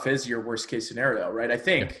 Jared Goff is your worst case scenario, right? I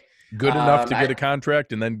think good enough to get a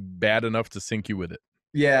contract and then bad enough to sink you with it.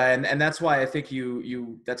 Yeah. And that's why I think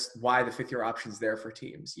that's why the fifth year option's there for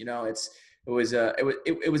teams. It was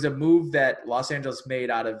a move that Los Angeles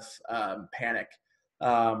made out of panic.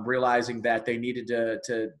 Realizing that they needed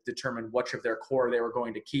to determine which of their core they were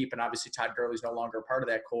going to keep. And obviously Todd Gurley's no longer part of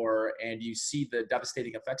that core. And you see the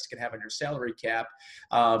devastating effects it can have on your salary cap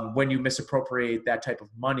when you misappropriate that type of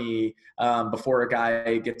money before a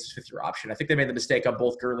guy gets his fifth-year option. I think they made the mistake on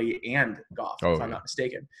both Gurley and Goff, if I'm not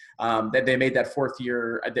mistaken. That they made that fourth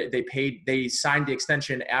year. They signed the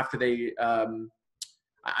extension after they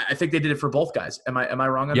I think they did it for both guys. Am I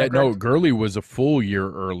wrong on that? Yeah, no, Gurley was a full year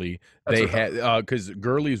early. They had because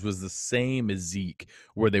Gurley's was the same as Zeke,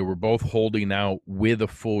 where they were both holding out with a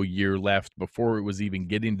full year left before it was even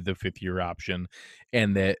getting to the fifth-year option.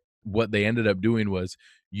 And that what they ended up doing was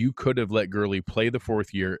you could have let Gurley play the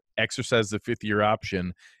fourth year, exercise the fifth-year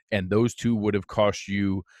option, and those two would have cost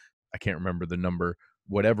you, I can't remember the number,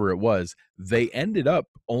 whatever it was. They ended up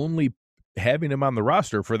only having him on the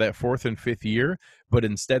roster for that fourth and fifth year, but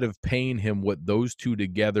instead of paying him what those two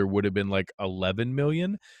together would have been like $11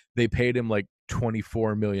 million, they paid him like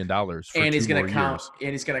 $24 million for and he's going to count years.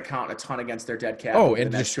 And he's going to count a ton against their dead cap. Oh, and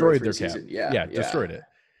destroyed their cap. Season. Destroyed it.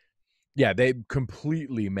 Yeah, they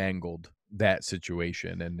completely mangled that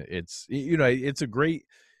situation, and it's a great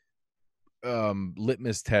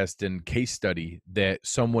litmus test and case study that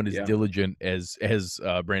someone as diligent as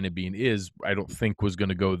Brandon Beane is, I don't think was going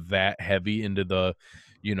to go that heavy into the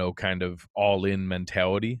kind of all-in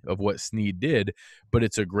mentality of what Snead did, but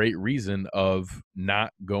it's a great reason of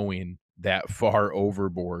not going that far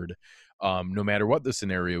overboard. No matter what the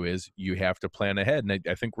scenario is, you have to plan ahead. And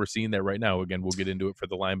I think we're seeing that right now. Again, we'll get into it for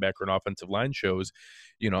the linebacker and offensive line shows.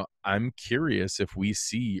 I'm curious if we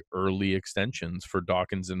see early extensions for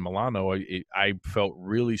Dawkins and Milano. I felt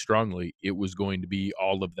really strongly it was going to be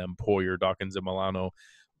all of them, Poyer, Dawkins, and Milano,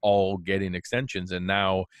 all getting extensions. And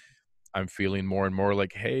now I'm feeling more and more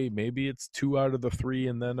like, hey, maybe it's 2 out of the 3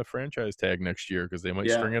 and then a franchise tag next year because they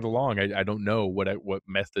might string it along. I don't know what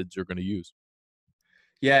methods you're going to use.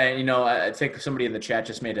 Yeah, I think somebody in the chat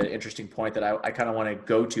just made an interesting point that I kind of want to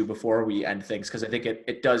go to before we end things, because I think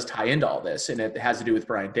it does tie into all this, and it has to do with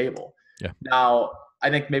Brian Daboll. Yeah. Now,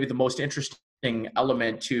 I think maybe the most interesting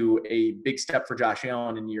element to a big step for Josh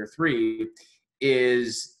Allen in year 3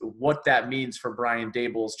 is what that means for Brian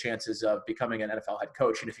Daboll's chances of becoming an NFL head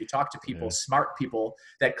coach. And if you talk to people, smart people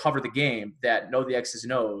that cover the game, that know the X's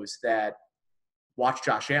and O's, that watch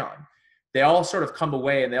Josh Allen, they all sort of come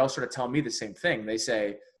away and they all sort of tell me the same thing. They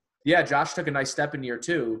say, yeah, Josh took a nice step in year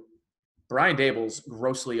 2. Brian Daboll's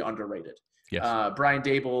grossly underrated. Yes. Brian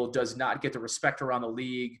Daboll does not get the respect around the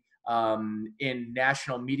league in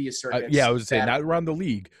national media Yeah, circuits I was saying that not around the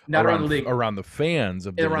league, not around the league, around the fans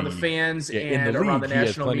of the around the league. fans Yeah, in the and around league, the he has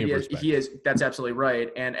national plenty of media. respect. That's absolutely right.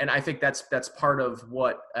 And I think that's part of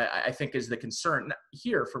what I think is the concern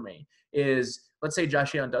here for me is, let's say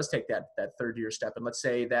Josh Allen does take that third year step. And let's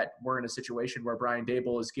say that we're in a situation where Brian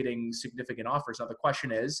Daboll is getting significant offers. Now the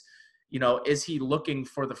question is, is he looking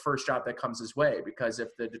for the first job that comes his way? Because if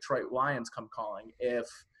the Detroit Lions come calling, if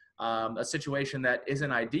a situation that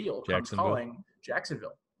isn't ideal comes calling,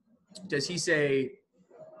 Jacksonville, does he say,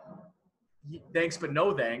 thanks, but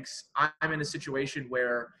no thanks? I'm in a situation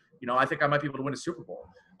where, I think I might be able to win a Super Bowl.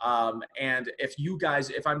 And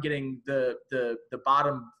if I'm getting the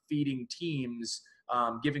bottom feeding teams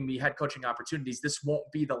giving me head coaching opportunities, this won't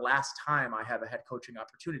be the last time I have a head coaching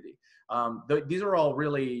opportunity. These are all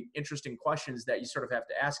really interesting questions that you sort of have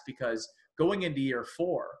to ask, because going into year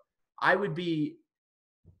 4, I would be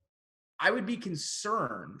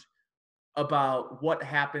concerned about what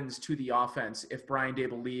happens to the offense if Brian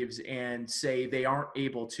Daboll leaves and say they aren't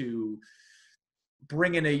able to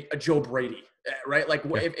bring in a Joe Brady, right? Like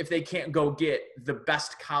if they can't go get the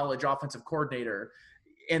best college offensive coordinator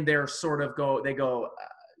and they're sort of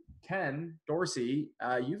Ken Dorsey,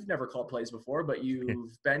 you've never called plays before, but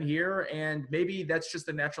you've been here, and maybe that's just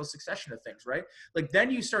the natural succession of things, right? Like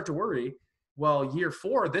then you start to worry, well, year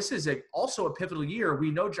 4, this is also a pivotal year.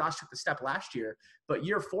 We know Josh took the step last year, but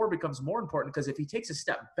year 4 becomes more important, because if he takes a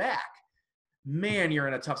step back, man, you're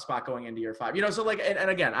in a tough spot going into year 5. So like, and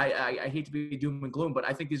again, I hate to be doom and gloom, but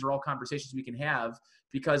I think these are all conversations we can have,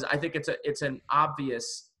 because I think it's an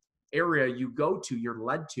obvious area you're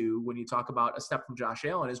led to when you talk about a step from Josh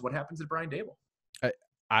Allen is what happens to Brian Daboll.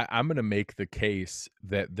 I'm going to make the case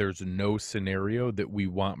that there's no scenario that we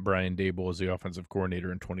want Brian Daboll as the offensive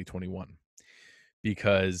coordinator in 2021,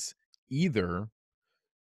 because either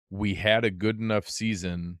we had a good enough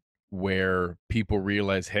season where people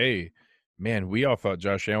realize, hey, man, we all thought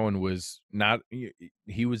Josh Allen was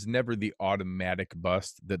he was never the automatic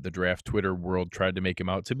bust that the draft Twitter world tried to make him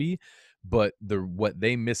out to be, but what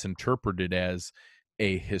they misinterpreted as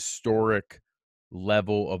a historic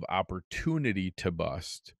level of opportunity to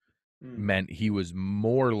bust meant he was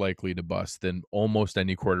more likely to bust than almost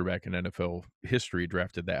any quarterback in NFL history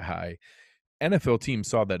drafted that high. NFL teams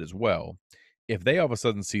saw that as well. If they all of a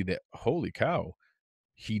sudden see that, holy cow,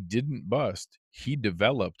 he didn't bust, he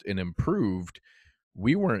developed and improved.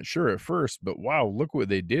 We weren't sure at first, but wow, look what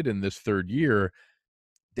they did in this third year.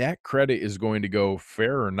 That credit is going to go,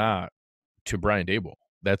 fair or not, to Brian Daboll.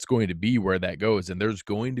 That's going to be where that goes. And there's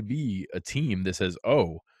going to be a team that says,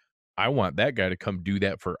 oh, I want that guy to come do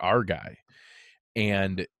that for our guy.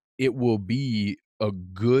 And it will be a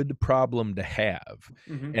good problem to have.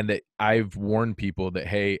 Mm-hmm. And that I've warned people that,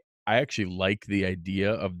 hey, I actually like the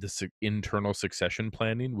idea of the internal succession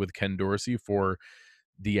planning with Ken Dorsey for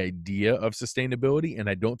the idea of sustainability. And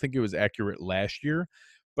I don't think it was accurate last year,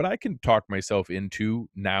 but I can talk myself into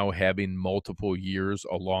now having multiple years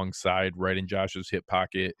alongside right in Josh's hip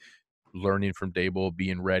pocket, learning from Daboll,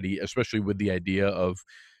 being ready, especially with the idea of,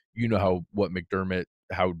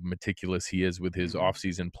 how meticulous he is with his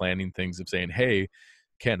offseason planning things, of saying, hey,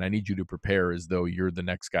 Ken, I need you to prepare as though you're the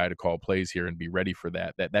next guy to call plays here and be ready for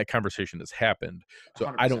that. That conversation has happened. So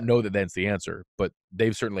 100%. I don't know that that's the answer, but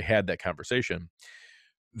they've certainly had that conversation.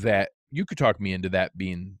 That you could talk me into that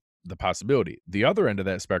being the possibility. The other end of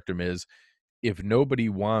that spectrum is, if nobody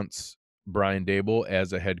wants Brian Daboll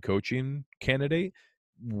as a head coaching candidate,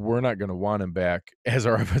 we're not going to want him back as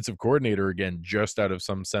our offensive coordinator again, just out of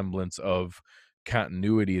some semblance of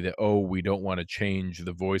continuity that, we don't want to change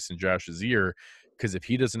the voice in Josh's ear. Because if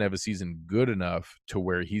he doesn't have a season good enough to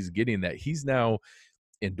where he's getting that, he's now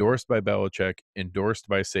endorsed by Belichick, endorsed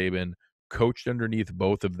by Saban, coached underneath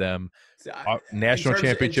both of them, national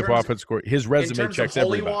championship offense score. His resume checks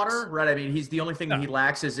every box. Water, right? I mean, he's the only thing that he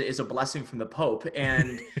lacks is a blessing from the Pope.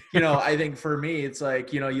 And, I think for me, it's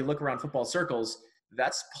like, you look around football circles,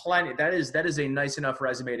 that's plenty. That is a nice enough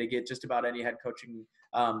resume to get just about any head coaching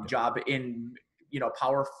job in,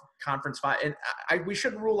 power conference 5. And we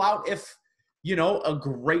shouldn't rule out if, a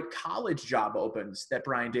great college job opens that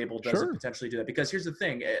Brian Daboll doesn't potentially do that. Because here's the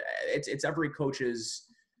thing, it's every coach's.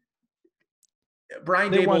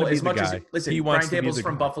 Brian Daboll, as much as Brian Daboll's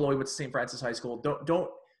from Buffalo, he went to St. Francis High School.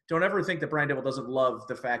 Don't ever think that Brian Daboll doesn't love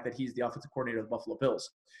the fact that he's the offensive coordinator of the Buffalo Bills.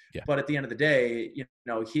 Yeah. But at the end of the day,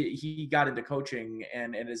 he got into coaching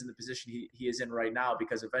and is in the position he is in right now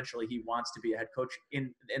because eventually he wants to be a head coach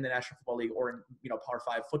in the National Football League or in Power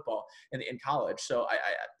 5 football in college. So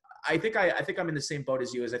I think I'm in the same boat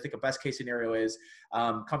as you. As I think a best case scenario is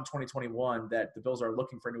come 2021 that the Bills are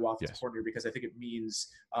looking for a new offensive Yes. coordinator, because I think it means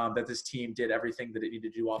that this team did everything that it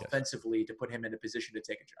needed to do Yes. offensively to put him in a position to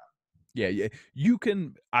take a job. Yeah, yeah.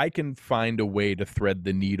 I can find a way to thread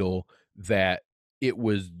the needle that it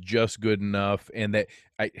was just good enough and that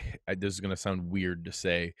I, I this is going to sound weird to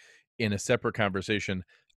say in a separate conversation.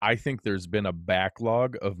 I think there's been a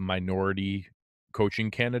backlog of minority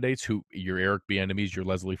coaching candidates who your Eric Bieniemys, your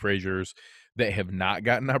Leslie Frazier's that have not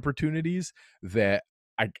gotten opportunities that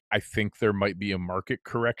I think there might be a market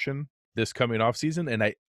correction this coming off season and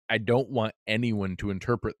I don't want anyone to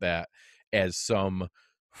interpret that as some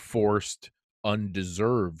forced,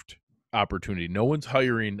 undeserved opportunity. No one's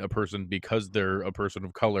hiring a person because they're a person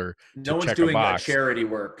of color to No one's check a doing a box. charity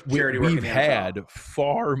work in We've the NFL. had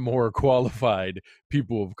far more qualified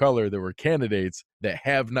people of color that were candidates that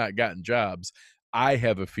have not gotten jobs. I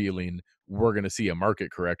have a feeling we're going to see a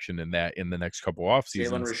market correction in that in the next couple off Jalen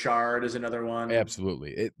seasons. Richard is another one.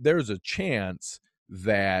 Absolutely. There's a chance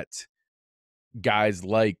that guys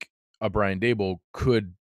like a Brian Dable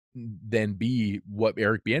could then be what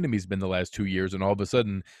Eric Bieniemy's been the last 2 years and all of a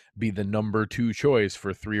sudden be the number 2 choice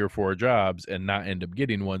for 3 or 4 jobs and not end up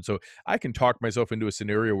getting one. So I can talk myself into a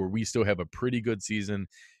scenario where we still have a pretty good season.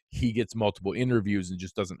 He gets multiple interviews and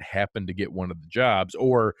just doesn't happen to get one of the jobs,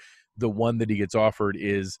 or the one that he gets offered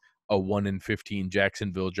is a 1 in 15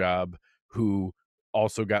 Jacksonville job who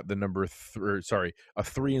also got the a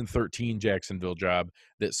 3 and 13 Jacksonville job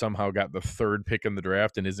that somehow got the 3rd pick in the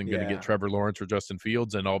draft and isn't going to get Yeah, Trevor Lawrence or Justin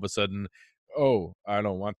Fields, and all of a sudden, oh, I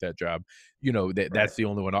don't want that job. You know, right. that's the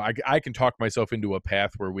only one. I can talk myself into a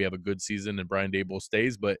path where we have a good season and Brian Dable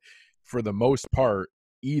stays, but for the most part,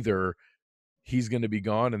 either he's going to be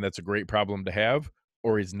gone and that's a great problem to have,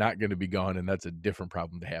 or he's not going to be gone and that's a different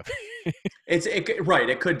problem to have. Right.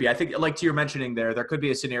 It could be. I think, like to your mentioning there could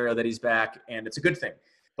be a scenario that he's back, and it's a good thing.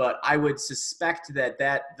 But I would suspect that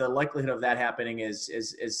the likelihood of that happening is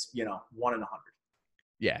 1 in 100.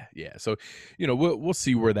 Yeah, yeah. So, we'll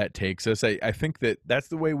see where that takes us. I think that's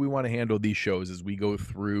the way we want to handle these shows as we go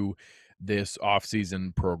through this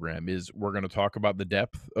off-season program is we're going to talk about the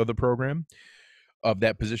depth of the program of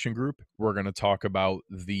that position group. We're going to talk about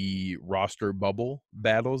the roster bubble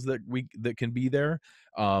battles that can be there.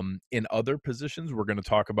 In other positions, we're going to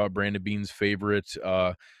talk about Brandon Beane's favorite,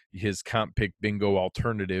 his comp pick bingo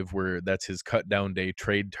alternative, where that's his cut down day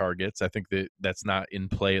trade targets. I think that's not in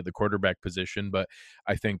play at the quarterback position, but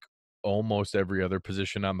I think almost every other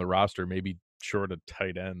position on the roster, maybe short of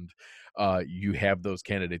tight end, you have those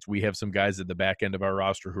candidates. We have some guys at the back end of our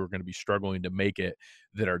roster who are going to be struggling to make it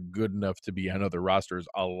that are good enough to be on other rosters.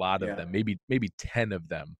 A lot of Yeah. them, maybe 10 of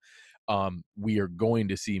them. We are going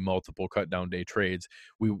to see multiple cut down day trades.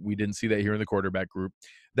 We didn't see that here in the quarterback group.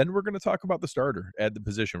 Then we're going to talk about the starter at the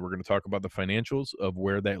position. We're going to talk about the financials of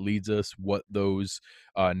where that leads us, what those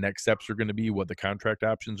next steps are going to be, what the contract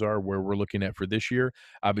options are, where we're looking at for this year.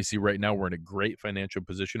 Obviously, right now we're in a great financial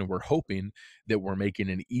position, and we're hoping that we're making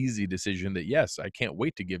an easy decision that, yes, I can't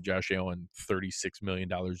wait to give Josh Allen $36 million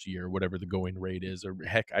a year, whatever the going rate is. Or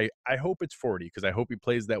heck, I hope it's 40 because I hope he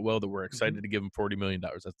plays that well that we're excited Mm-hmm. to give him $40 million.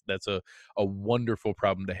 That's a wonderful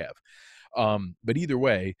problem to have. But either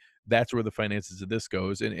way, that's where the finances of this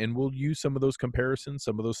goes. And we'll use some of those comparisons,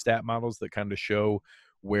 some of those stat models that kind of show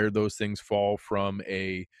where those things fall from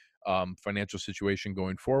a financial situation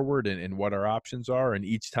going forward and what our options are. And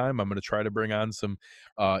each time I'm going to try to bring on some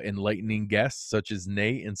enlightening guests such as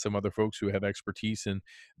Nate and some other folks who have expertise in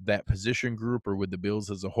that position group or with the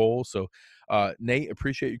Bills as a whole. So Nate,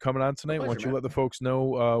 appreciate you coming on My tonight. Why pleasure, don't you man. let the folks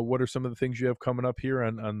know what are some of the things you have coming up here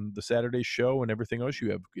on the Saturday show and everything else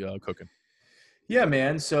you have cooking? Yeah,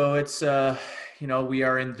 man. So it's we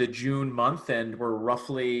are in the June month, and we're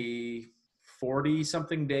roughly 40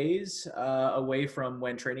 something days away from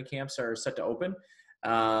when training camps are set to open.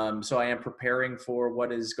 So I am preparing for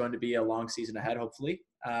what is going to be a long season ahead, hopefully.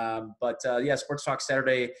 But yeah, Sports Talk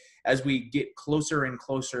Saturday, as we get closer and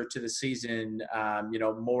closer to the season,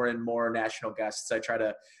 more and more national guests. I try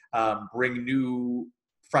to bring new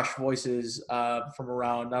fresh voices from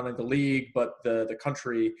around not only the league but the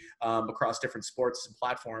country, across different sports and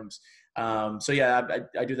platforms. So yeah,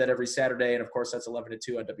 I do that every Saturday, and of course that's 11 to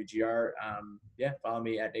 2 on WGR. Yeah, follow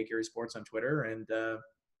me at Geary Sports on Twitter, and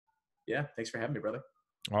yeah, thanks for having me, brother.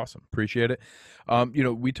 Awesome. Appreciate it.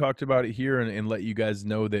 We talked about it here and let you guys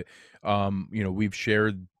know that, we've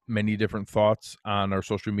shared many different thoughts on our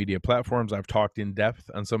social media platforms. I've talked in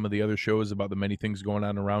depth on some of the other shows about the many things going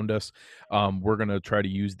on around us. We're going to try to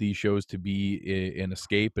use these shows to be an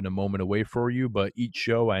escape and a moment away for you. But each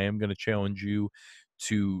show, I am going to challenge you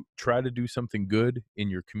to try to do something good in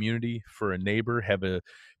your community for a neighbor, have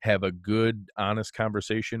a good, honest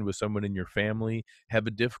conversation with someone in your family, have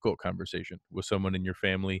a difficult conversation with someone in your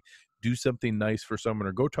family, do something nice for someone,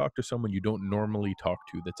 or go talk to someone you don't normally talk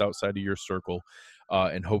to that's outside of your circle.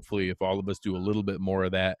 And hopefully, if all of us do a little bit more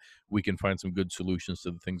of that, we can find some good solutions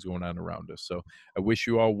to the things going on around us. So I wish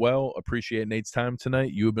you all well. Appreciate Nate's time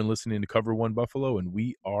tonight. You have been listening to Cover One Buffalo, and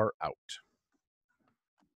we are out.